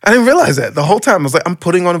 I didn't realize that the whole time. I was like, I'm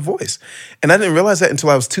putting on a voice. And I didn't realize that until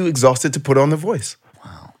I was too exhausted to put on the voice.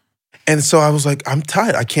 Wow. And so I was like, I'm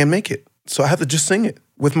tired. I can't make it. So I had to just sing it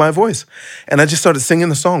with my voice. And I just started singing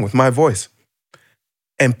the song with my voice.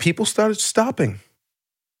 And people started stopping.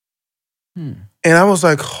 And I was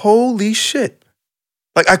like, holy shit.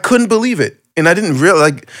 Like, I couldn't believe it. And I didn't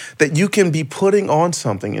realize that you can be putting on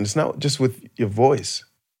something. And it's not just with your voice,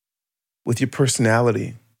 with your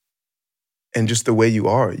personality. And just the way you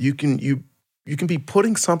are, you can be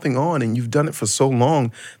putting something on, and you've done it for so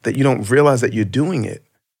long that you don't realize that you're doing it.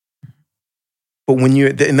 But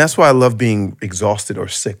and that's why I love being exhausted or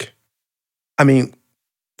sick. I mean,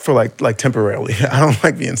 for like temporarily. I don't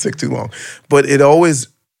like being sick too long, but it always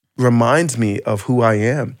reminds me of who I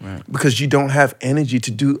am because you don't have energy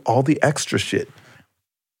to do all the extra shit.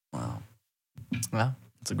 Wow,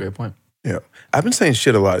 that's a great point. Yeah, I've been saying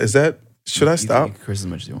shit a lot. Should I stop? You can curse as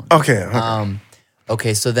much as you want. Okay.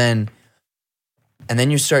 Okay. So then, and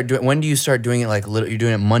then you start doing. When do you start doing it? Like you're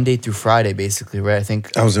doing it Monday through Friday, basically, right? I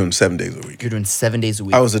think I was doing 7 days a week. You're doing 7 days a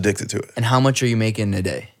week. I was addicted to it. And how much are you making a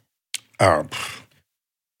day?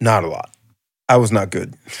 Not a lot. I was not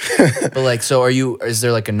good. But so is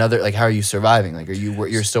there another, how are you surviving? Like,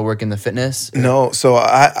 you're still working the fitness? No. So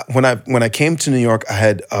when I came to New York, I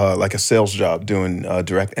had a sales job doing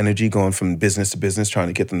direct energy, going from business to business, trying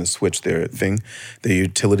to get them to switch their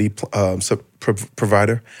utility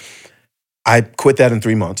provider. I quit that in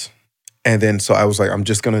 3 months. And then, so I was like, I'm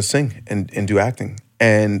just going to sing and do acting.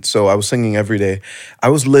 And so I was singing every day. I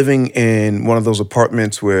was living in one of those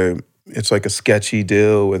apartments where it's like a sketchy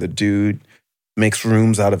deal where the dude makes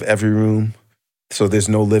rooms out of every room. So there's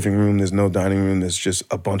no living room, there's no dining room, there's just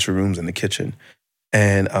a bunch of rooms in the kitchen.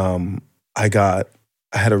 And I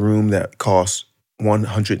had a room that cost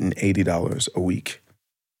 $180 a week.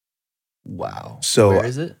 Wow. So where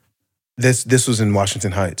is it? This was in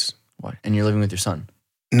Washington Heights. What? And you're living with your son?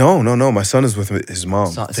 No. My son is with his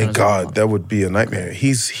mom. Thank God. Mom. That would be a nightmare. Okay.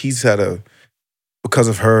 He's had because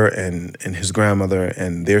of her and his grandmother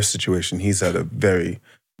and their situation, he's had a very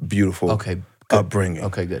beautiful upbringing.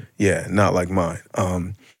 Okay, good. Yeah, not like mine.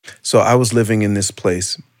 So I was living in this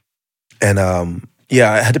place, and I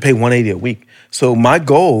had to pay $180 a week. So my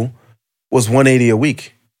goal was $180 a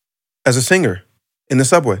week as a singer in the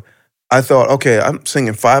subway. I thought, okay, I'm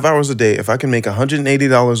singing 5 hours a day. If I can make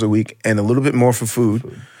 $180 a week and a little bit more for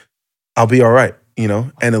food, I'll be all right,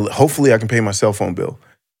 and hopefully I can pay my cell phone bill.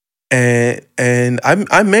 And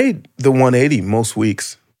I made the 180 most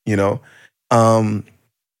weeks,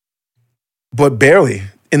 but barely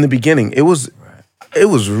in the beginning. It was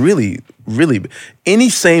really, really, any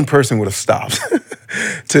sane person would have stopped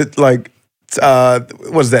what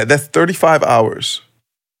is that? That's 35 hours,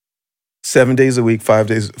 7 days a week,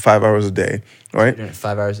 5 hours a day, right?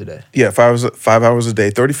 5 hours a day. Yeah, 5 hours a day,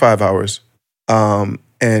 35 hours, and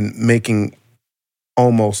making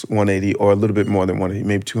almost 180 or a little bit more than 180,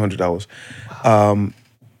 maybe $200. Wow.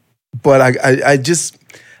 But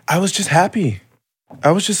I was just happy.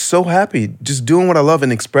 I was just so happy, just doing what I love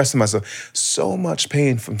and expressing myself. So much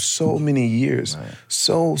pain from so many years,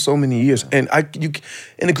 so many years. And you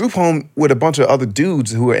in a group home with a bunch of other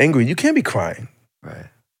dudes who are angry, you can't be crying. Right.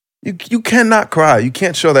 You cannot cry. You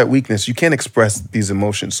can't show that weakness. You can't express these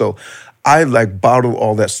emotions. So I like bottled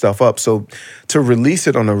all that stuff up. So to release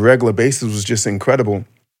it on a regular basis was just incredible.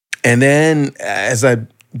 And then as I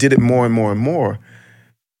did it more and more and more,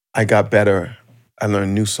 I got better. I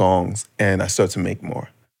learned new songs and I started to make more,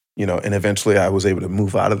 and eventually I was able to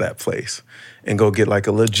move out of that place and go get like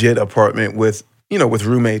a legit apartment with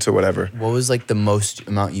roommates or whatever. What was like the most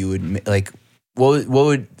amount you would like? What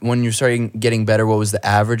would when you're starting getting better? What was the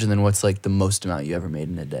average, and then what's like the most amount you ever made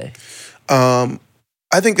in a day?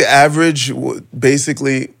 I think the average,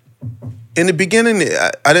 basically, in the beginning,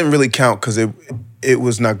 I didn't really count because it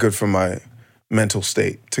was not good for my mental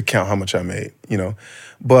state to count how much I made,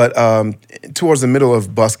 But towards the middle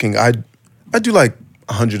of busking, I do like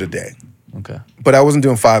 100 a day. Okay. But I wasn't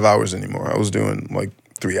doing 5 hours anymore. I was doing like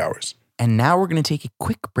 3 hours. And now we're going to take a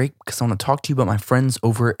quick break because I want to talk to you about my friends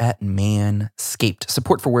over at Manscaped.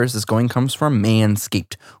 Support for Where's This Going comes from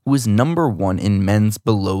Manscaped, who is #1 in men's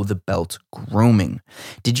below-the-belt grooming.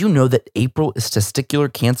 Did you know that April is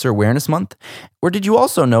Testicular Cancer Awareness Month? Or did you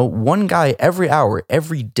also know one guy every hour,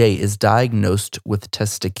 every day is diagnosed with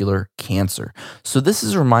testicular cancer? So this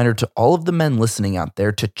is a reminder to all of the men listening out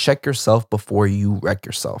there to check yourself before you wreck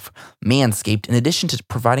yourself. Manscaped, in addition to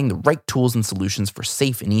providing the right tools and solutions for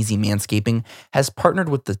safe and easy manscaping, has partnered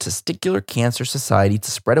with the Testicular Cancer Society to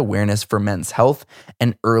spread awareness for men's health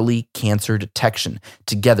and early cancer detection.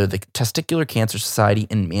 Together, the Testicular Cancer Society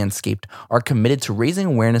and Manscaped are committed to raising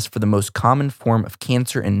awareness for the most common form of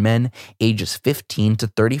cancer in men ages 15 to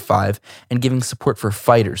 35 and giving support for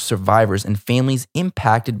fighters, survivors, and families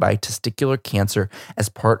impacted by testicular cancer as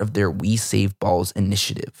part of their We Save Balls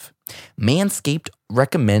initiative. Manscaped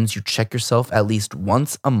recommends you check yourself at least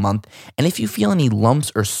once a month, and if you feel any lumps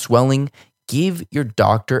or swelling, give your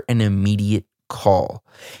doctor an immediate call.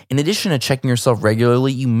 In addition to checking yourself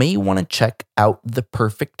regularly, you may want to check out the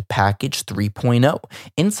Perfect Package 3.0.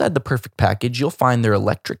 Inside the Perfect Package, you'll find their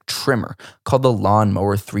electric trimmer called the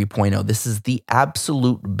Lawnmower 3.0. This is the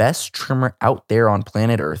absolute best trimmer out there on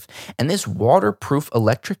planet Earth. And this waterproof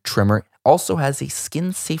electric trimmer also has a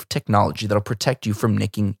skin-safe technology that'll protect you from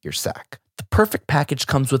nicking your sack. The Perfect Package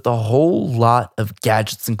comes with a whole lot of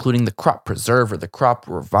gadgets, including the Crop Preserver, the Crop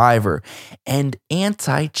Reviver, and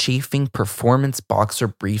anti-chafing performance boxer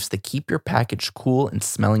briefs that keep your package cool and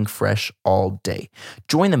smelling fresh all day.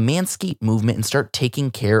 Join the Manscaped movement and start taking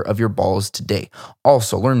care of your balls today.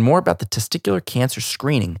 Also, learn more about the testicular cancer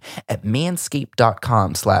screening at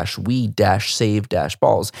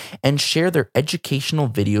manscaped.com/we-save-balls and share their educational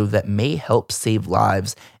video that may help save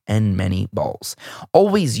lives and many balls.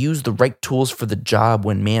 Always use the right tools for the job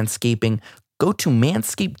when manscaping. Go to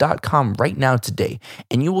manscaped.com right now today,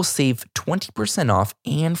 and you will save 20% off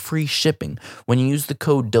and free shipping when you use the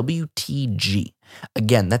code WTG.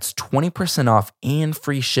 Again, that's 20% off and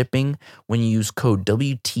free shipping when you use code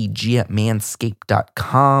WTG at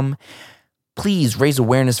manscaped.com. Please raise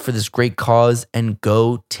awareness for this great cause and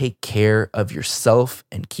go take care of yourself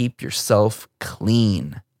and keep yourself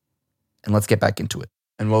clean. And let's get back into it.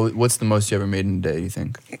 And what's the most you ever made in a day, you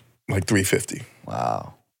think? Like 350.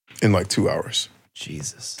 Wow. In like 2 hours.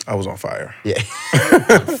 Jesus. I was on fire. Yeah.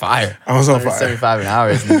 On fire. I was on fire. 75 an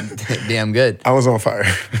hour is damn good. I was on fire.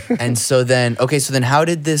 And so then how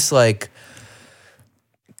did this now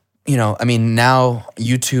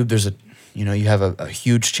YouTube, there's you have a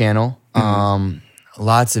huge channel,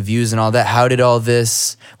 lots of views and all that. How did all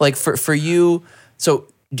this, like for you, so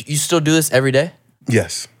you still do this every day?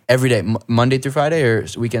 Yes. Every day, Monday through Friday, or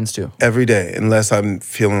weekends too? Every day, unless I'm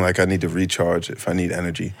feeling like I need to recharge, if I need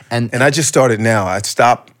energy. And I just started now. I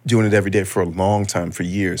stopped doing it every day for a long time, for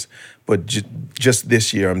years. But just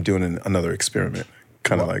this year, I'm doing another experiment,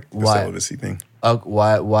 kind of like the celibacy thing.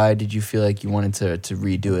 Why did you feel like you wanted to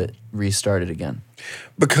redo it, restart it again?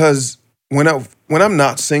 Because when I'm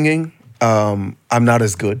not singing, I'm not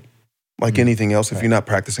as good. Like anything else, if you're not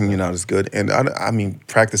practicing, you're not as good. And I mean,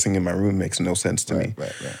 practicing in my room makes no sense to me.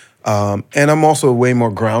 Right. And I'm also way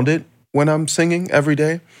more grounded when I'm singing every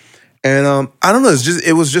day. And I don't know,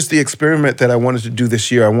 it was just the experiment that I wanted to do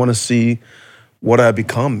this year. I want to see what I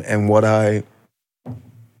become and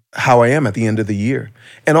how I am at the end of the year.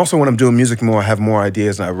 And also when I'm doing music more, I have more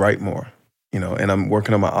ideas and I write more, and I'm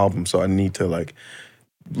working on my album, so I need to like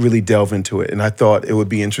really delve into it. And I thought it would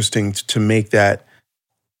be interesting to make that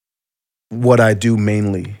what I do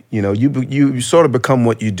mainly. You sort of become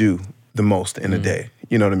what you do the most in a day.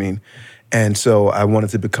 You know what I mean? And so I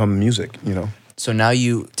wanted to become music, So now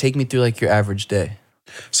you take me through like your average day.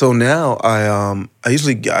 So now I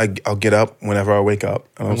usually I'll get up whenever I wake up.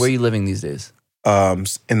 And where are you living these days?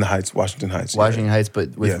 In the Heights, Washington Heights. Washington Heights,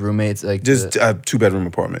 but with Yeah. roommates, like Just a 2-bedroom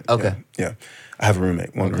apartment. Okay. Yeah. I have a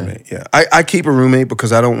roommate, one roommate. Yeah. I keep a roommate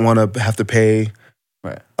because I don't want to have to pay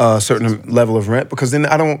right. a certain level of rent, because then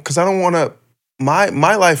I don't want to.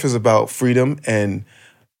 My life is about freedom and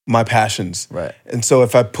my passions. Right. And so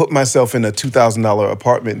if I put myself in a $2,000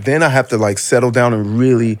 apartment, then I have to like settle down and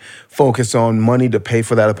really focus on money to pay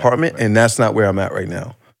for that apartment. And that's not where I'm at right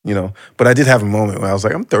now, you know. But I did have a moment where I was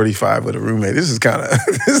like, I'm 35 with a roommate. This is kind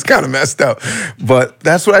of messed up. But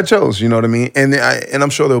that's what I chose, you know what I mean? And I'm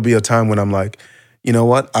sure there'll be a time when I'm like, you know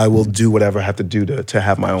what? I will do whatever I have to do to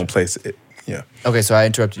have my own place. Yeah. Okay, so I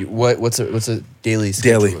interrupted you. What's a daily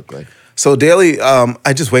schedule look like? So daily,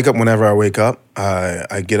 I just wake up whenever I wake up.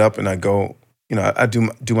 I get up and I go, you know, I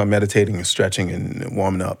do my meditating and stretching and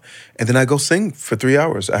warming up, and then I go sing for 3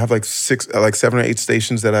 hours. I have like 7 or 8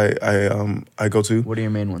 stations that I go to. What are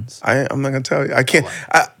your main ones? I'm not gonna tell you. I can't.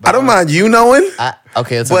 I don't mind you knowing.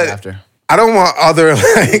 Okay, let's talk after. I don't want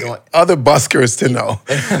other buskers to know.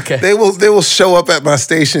 Okay. They will show up at my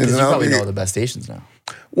stations. You And probably know the best stations now.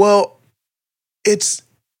 Well, it's.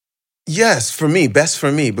 Yes, for me, best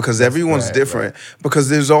for me, because everyone's different. Right. Because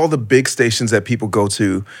there's all the big stations that people go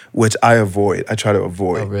to, which I avoid. I try to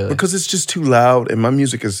avoid. Oh, really? Because it's just too loud, and my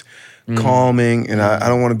music is calming, and I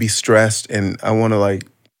don't want to be stressed, and I want to like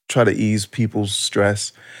try to ease people's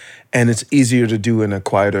stress, and it's easier to do in a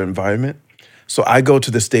quieter environment. So I go to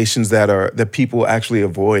the stations that people actually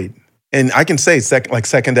avoid, and I can say like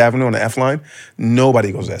Second Avenue on the F line,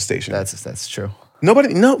 nobody goes to that station. That's true.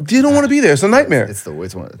 Nobody, no, you don't want to be there. It's a nightmare. It's a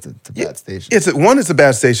bad station. It's a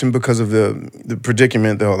bad station because of the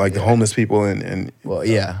predicament, though, like the homeless people and well,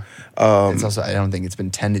 yeah. It's also, I don't think it's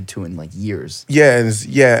been tended to in like years.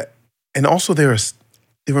 Yeah, and also there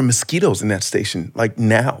were mosquitoes in that station, like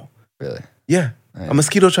now. Really? Yeah. A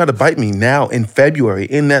mosquito tried to bite me now in February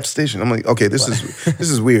in that station. I'm like, okay, this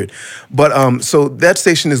is weird. But so that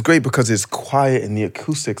station is great because it's quiet and the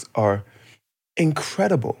acoustics are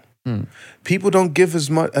incredible. People don't give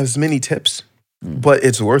as many tips, but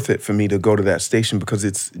it's worth it for me to go to that station because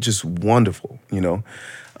it's just wonderful, you know.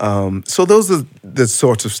 So those are the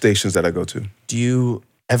sorts of stations that I go to. Do you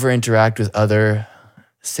ever interact with other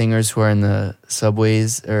singers who are in the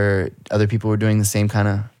subways or other people who are doing the same kind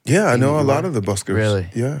of? Yeah, I know a lot of the buskers. Really?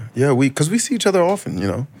 Yeah. Because we see each other often, you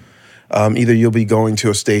know. Either you'll be going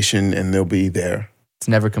to a station and they'll be there. It's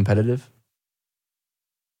never competitive?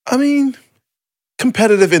 I mean,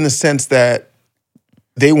 competitive in the sense that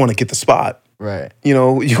they want to get the spot. Right. You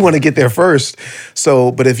know, you want to get there first.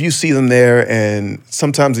 So, but if you see them there, and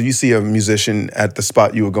sometimes if you see a musician at the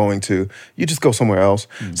spot you were going to, you just go somewhere else.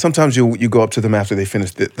 Sometimes you go up to them after they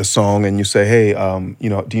finish the song and you say, hey, you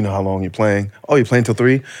know, do you know how long you're playing? Oh, you're playing till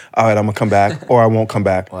 3? All right, I'm going to come back, or I won't come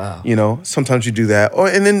back. Wow. You know, sometimes you do that.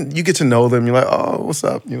 And then you get to know them. You're like, oh, what's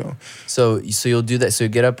up? You know. So you'll do that. So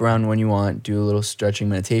you get up around when you want, do a little stretching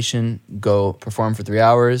meditation, go perform for 3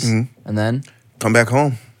 hours, and then? Come back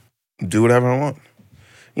home. Do whatever I want,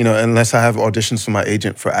 you know, unless I have auditions for my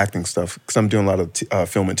agent for acting stuff, because I'm doing a lot of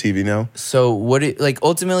film and TV now. So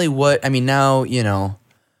ultimately I mean, now, you know,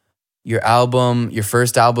 your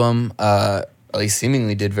first album, at least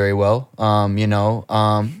seemingly did very well. You know,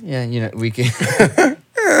 yeah, you know, we can,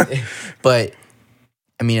 but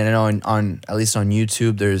I mean, I know on at least on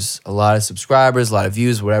YouTube, there's a lot of subscribers, a lot of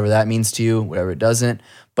views, whatever that means to you, whatever it doesn't.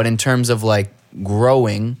 But in terms of like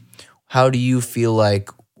growing, how do you feel like,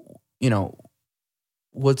 you know,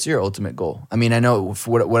 what's your ultimate goal? I mean, I know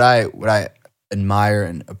what I admire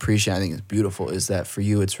and appreciate, I think is beautiful, is that for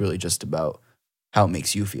you, it's really just about how it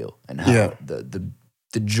makes you feel and how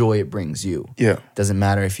the joy it brings you. Yeah. Doesn't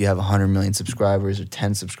matter if you have 100 million subscribers or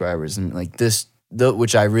 10 subscribers. And like this,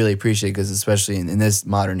 which I really appreciate, because especially in this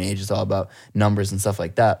modern age, it's all about numbers and stuff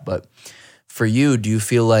like that. But for you, do you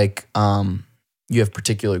feel like you have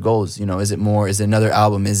particular goals? You know, is it another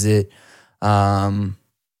album? Is it,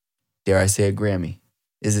 dare I say, a Grammy?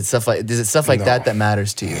 Is it stuff like that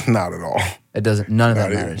matters to you? Not at all. It doesn't. None of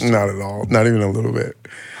that matters to you. Not at all. Not even a little bit.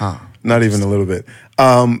 Huh. Not even a little bit.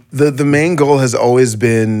 The main goal has always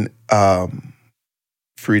been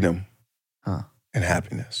freedom and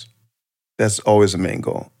happiness. That's always the main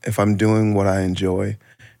goal. If I'm doing what I enjoy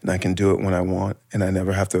and I can do it when I want and I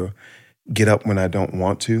never have to get up when I don't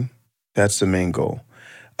want to, that's the main goal.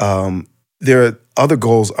 There are other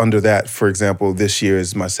goals under that. For example, this year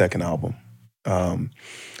is my second album.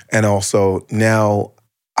 And also now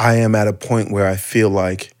I am at a point where I feel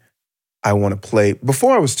like I want to play.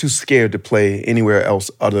 Before I was too scared to play anywhere else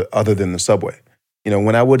other than the subway. You know,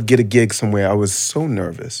 when I would get a gig somewhere, I was so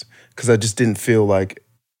nervous because I just didn't feel like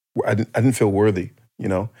I didn't feel worthy. You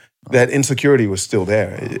know, that insecurity was still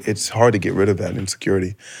there. It's hard to get rid of that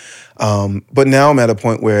insecurity. But now I'm at a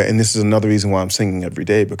point where, and this is another reason why I'm singing every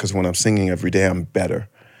day, because when I'm singing every day, I'm better.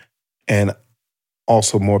 And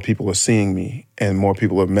also more people are seeing me, and more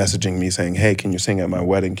people are messaging me saying, hey, can you sing at my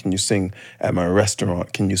wedding? Can you sing at my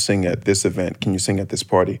restaurant? Can you sing at this event? Can you sing at this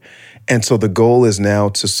party? And so the goal is now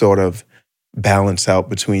to sort of balance out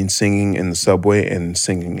between singing in the subway and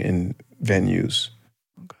singing in venues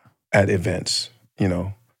at events, you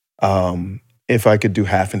know. If I could do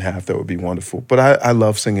half and half, that would be wonderful. But I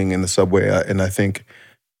love singing in the subway, and I think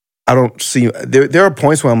I don't see there are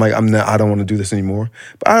points where I'm like, I don't want to do this anymore.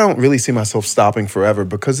 But I don't really see myself stopping forever,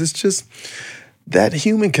 because it's just that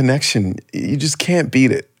human connection. You just can't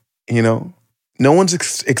beat it, you know. No one's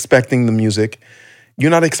expecting the music.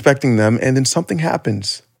 You're not expecting them, and then something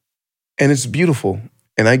happens, and it's beautiful.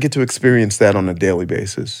 And I get to experience that on a daily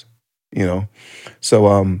basis, you know. So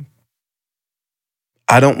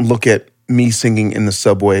I don't look at me singing in the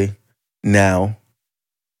subway now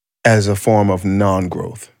as a form of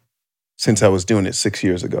non-growth, since I was doing it 6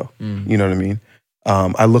 years ago. You know what I mean?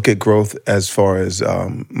 I look at growth as far as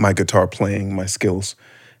my guitar playing, my skills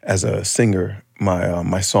as a singer,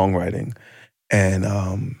 my songwriting. And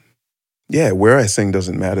where I sing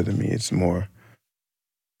doesn't matter to me. It's more,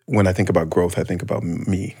 when I think about growth, I think about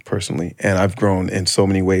me personally. And I've grown in so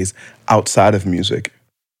many ways outside of music.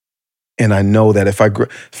 And I know that if I grow,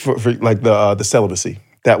 for like the celibacy,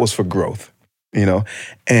 that was for growth, you know?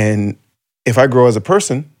 And if I grow as a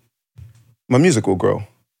person, my music will grow.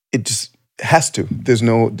 It just has to. There's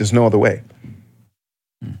no other way.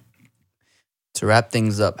 To wrap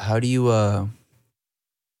things up, how do you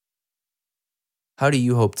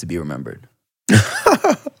hope to be remembered?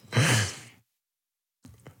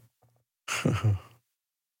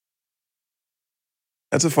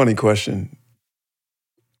 That's a funny question,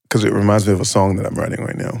 because it reminds me of a song that I'm writing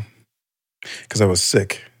right now. Because I was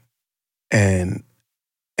sick, and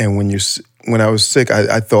when I was sick,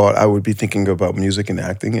 I thought I would be thinking about music and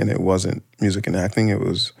acting, and it wasn't music and acting. It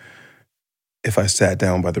was if I sat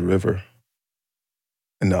down by the river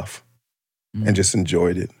enough and just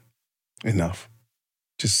enjoyed it enough,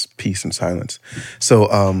 just peace and silence. So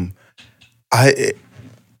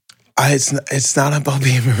it's not about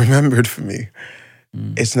being remembered for me.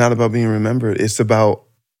 It's not about being remembered. It's about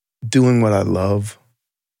doing what I love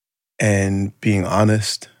and being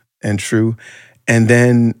honest and true. And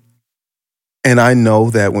I know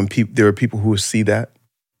that when there are people who see that,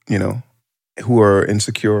 you know, who are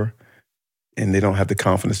insecure and they don't have the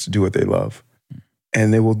confidence to do what they love,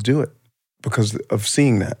 and they will do it because of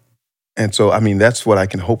seeing that. And so, I mean, that's what I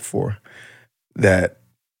can hope for, that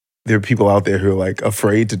there are people out there who are like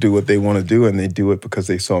afraid to do what they want to do, and they do it because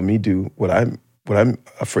they saw me do what I'm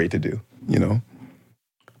afraid to do, you know?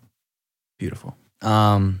 Beautiful.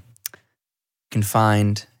 You can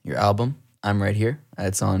find your album, I'm Right Here.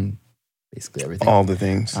 It's on basically everything. All the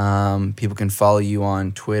things. People can follow you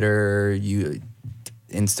on Twitter,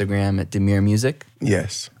 Instagram at Damir Music.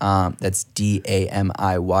 Yes. That's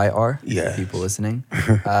DAMIYR. Yeah. For people listening.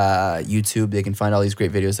 YouTube, they can find all these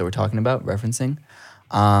great videos that we're talking about, referencing.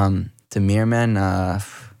 Damir, man,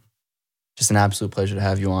 just an absolute pleasure to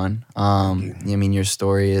have you on. I mean, your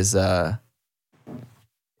story is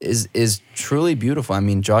truly beautiful. I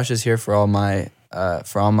mean, Josh is here for all my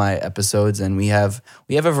episodes, and we have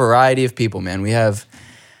a variety of people, man. We have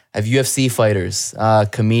UFC fighters,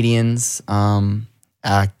 comedians,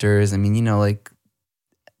 actors. I mean, you know, like,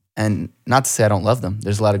 and not to say I don't love them.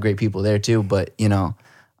 There's a lot of great people there too, but you know,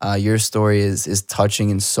 your story is touching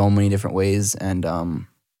in so many different ways, and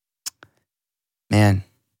man,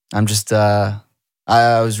 I'm just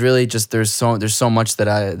I was really just there's so much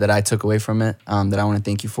that I took away from it that I want to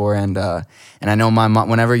thank you for, and I know my mom,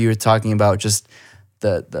 whenever you were talking about just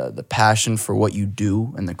the passion for what you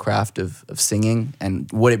do and the craft of singing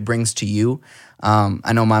and what it brings to you,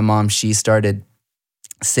 I know my mom, she started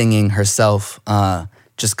singing herself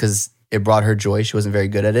just because it brought her joy. She wasn't very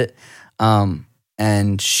good at it,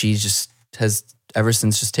 and she just has ever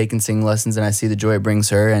since just taken singing lessons, and I see the joy it brings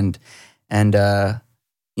her, and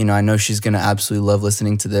you know, I know she's gonna absolutely love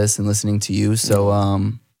listening to this and listening to you.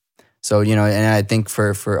 So, so you know, and I think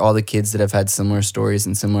for all the kids that have had similar stories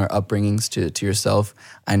and similar upbringings to yourself,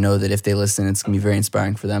 I know that if they listen, it's gonna be very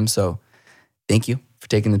inspiring for them. So, thank you for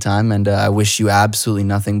taking the time, and I wish you absolutely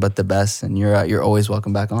nothing but the best. And you're always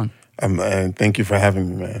welcome back on. And thank you for having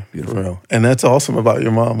me, man. Beautiful. For real. And that's awesome about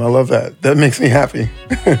your mom. I love that. That makes me happy.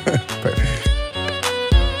 Perfect.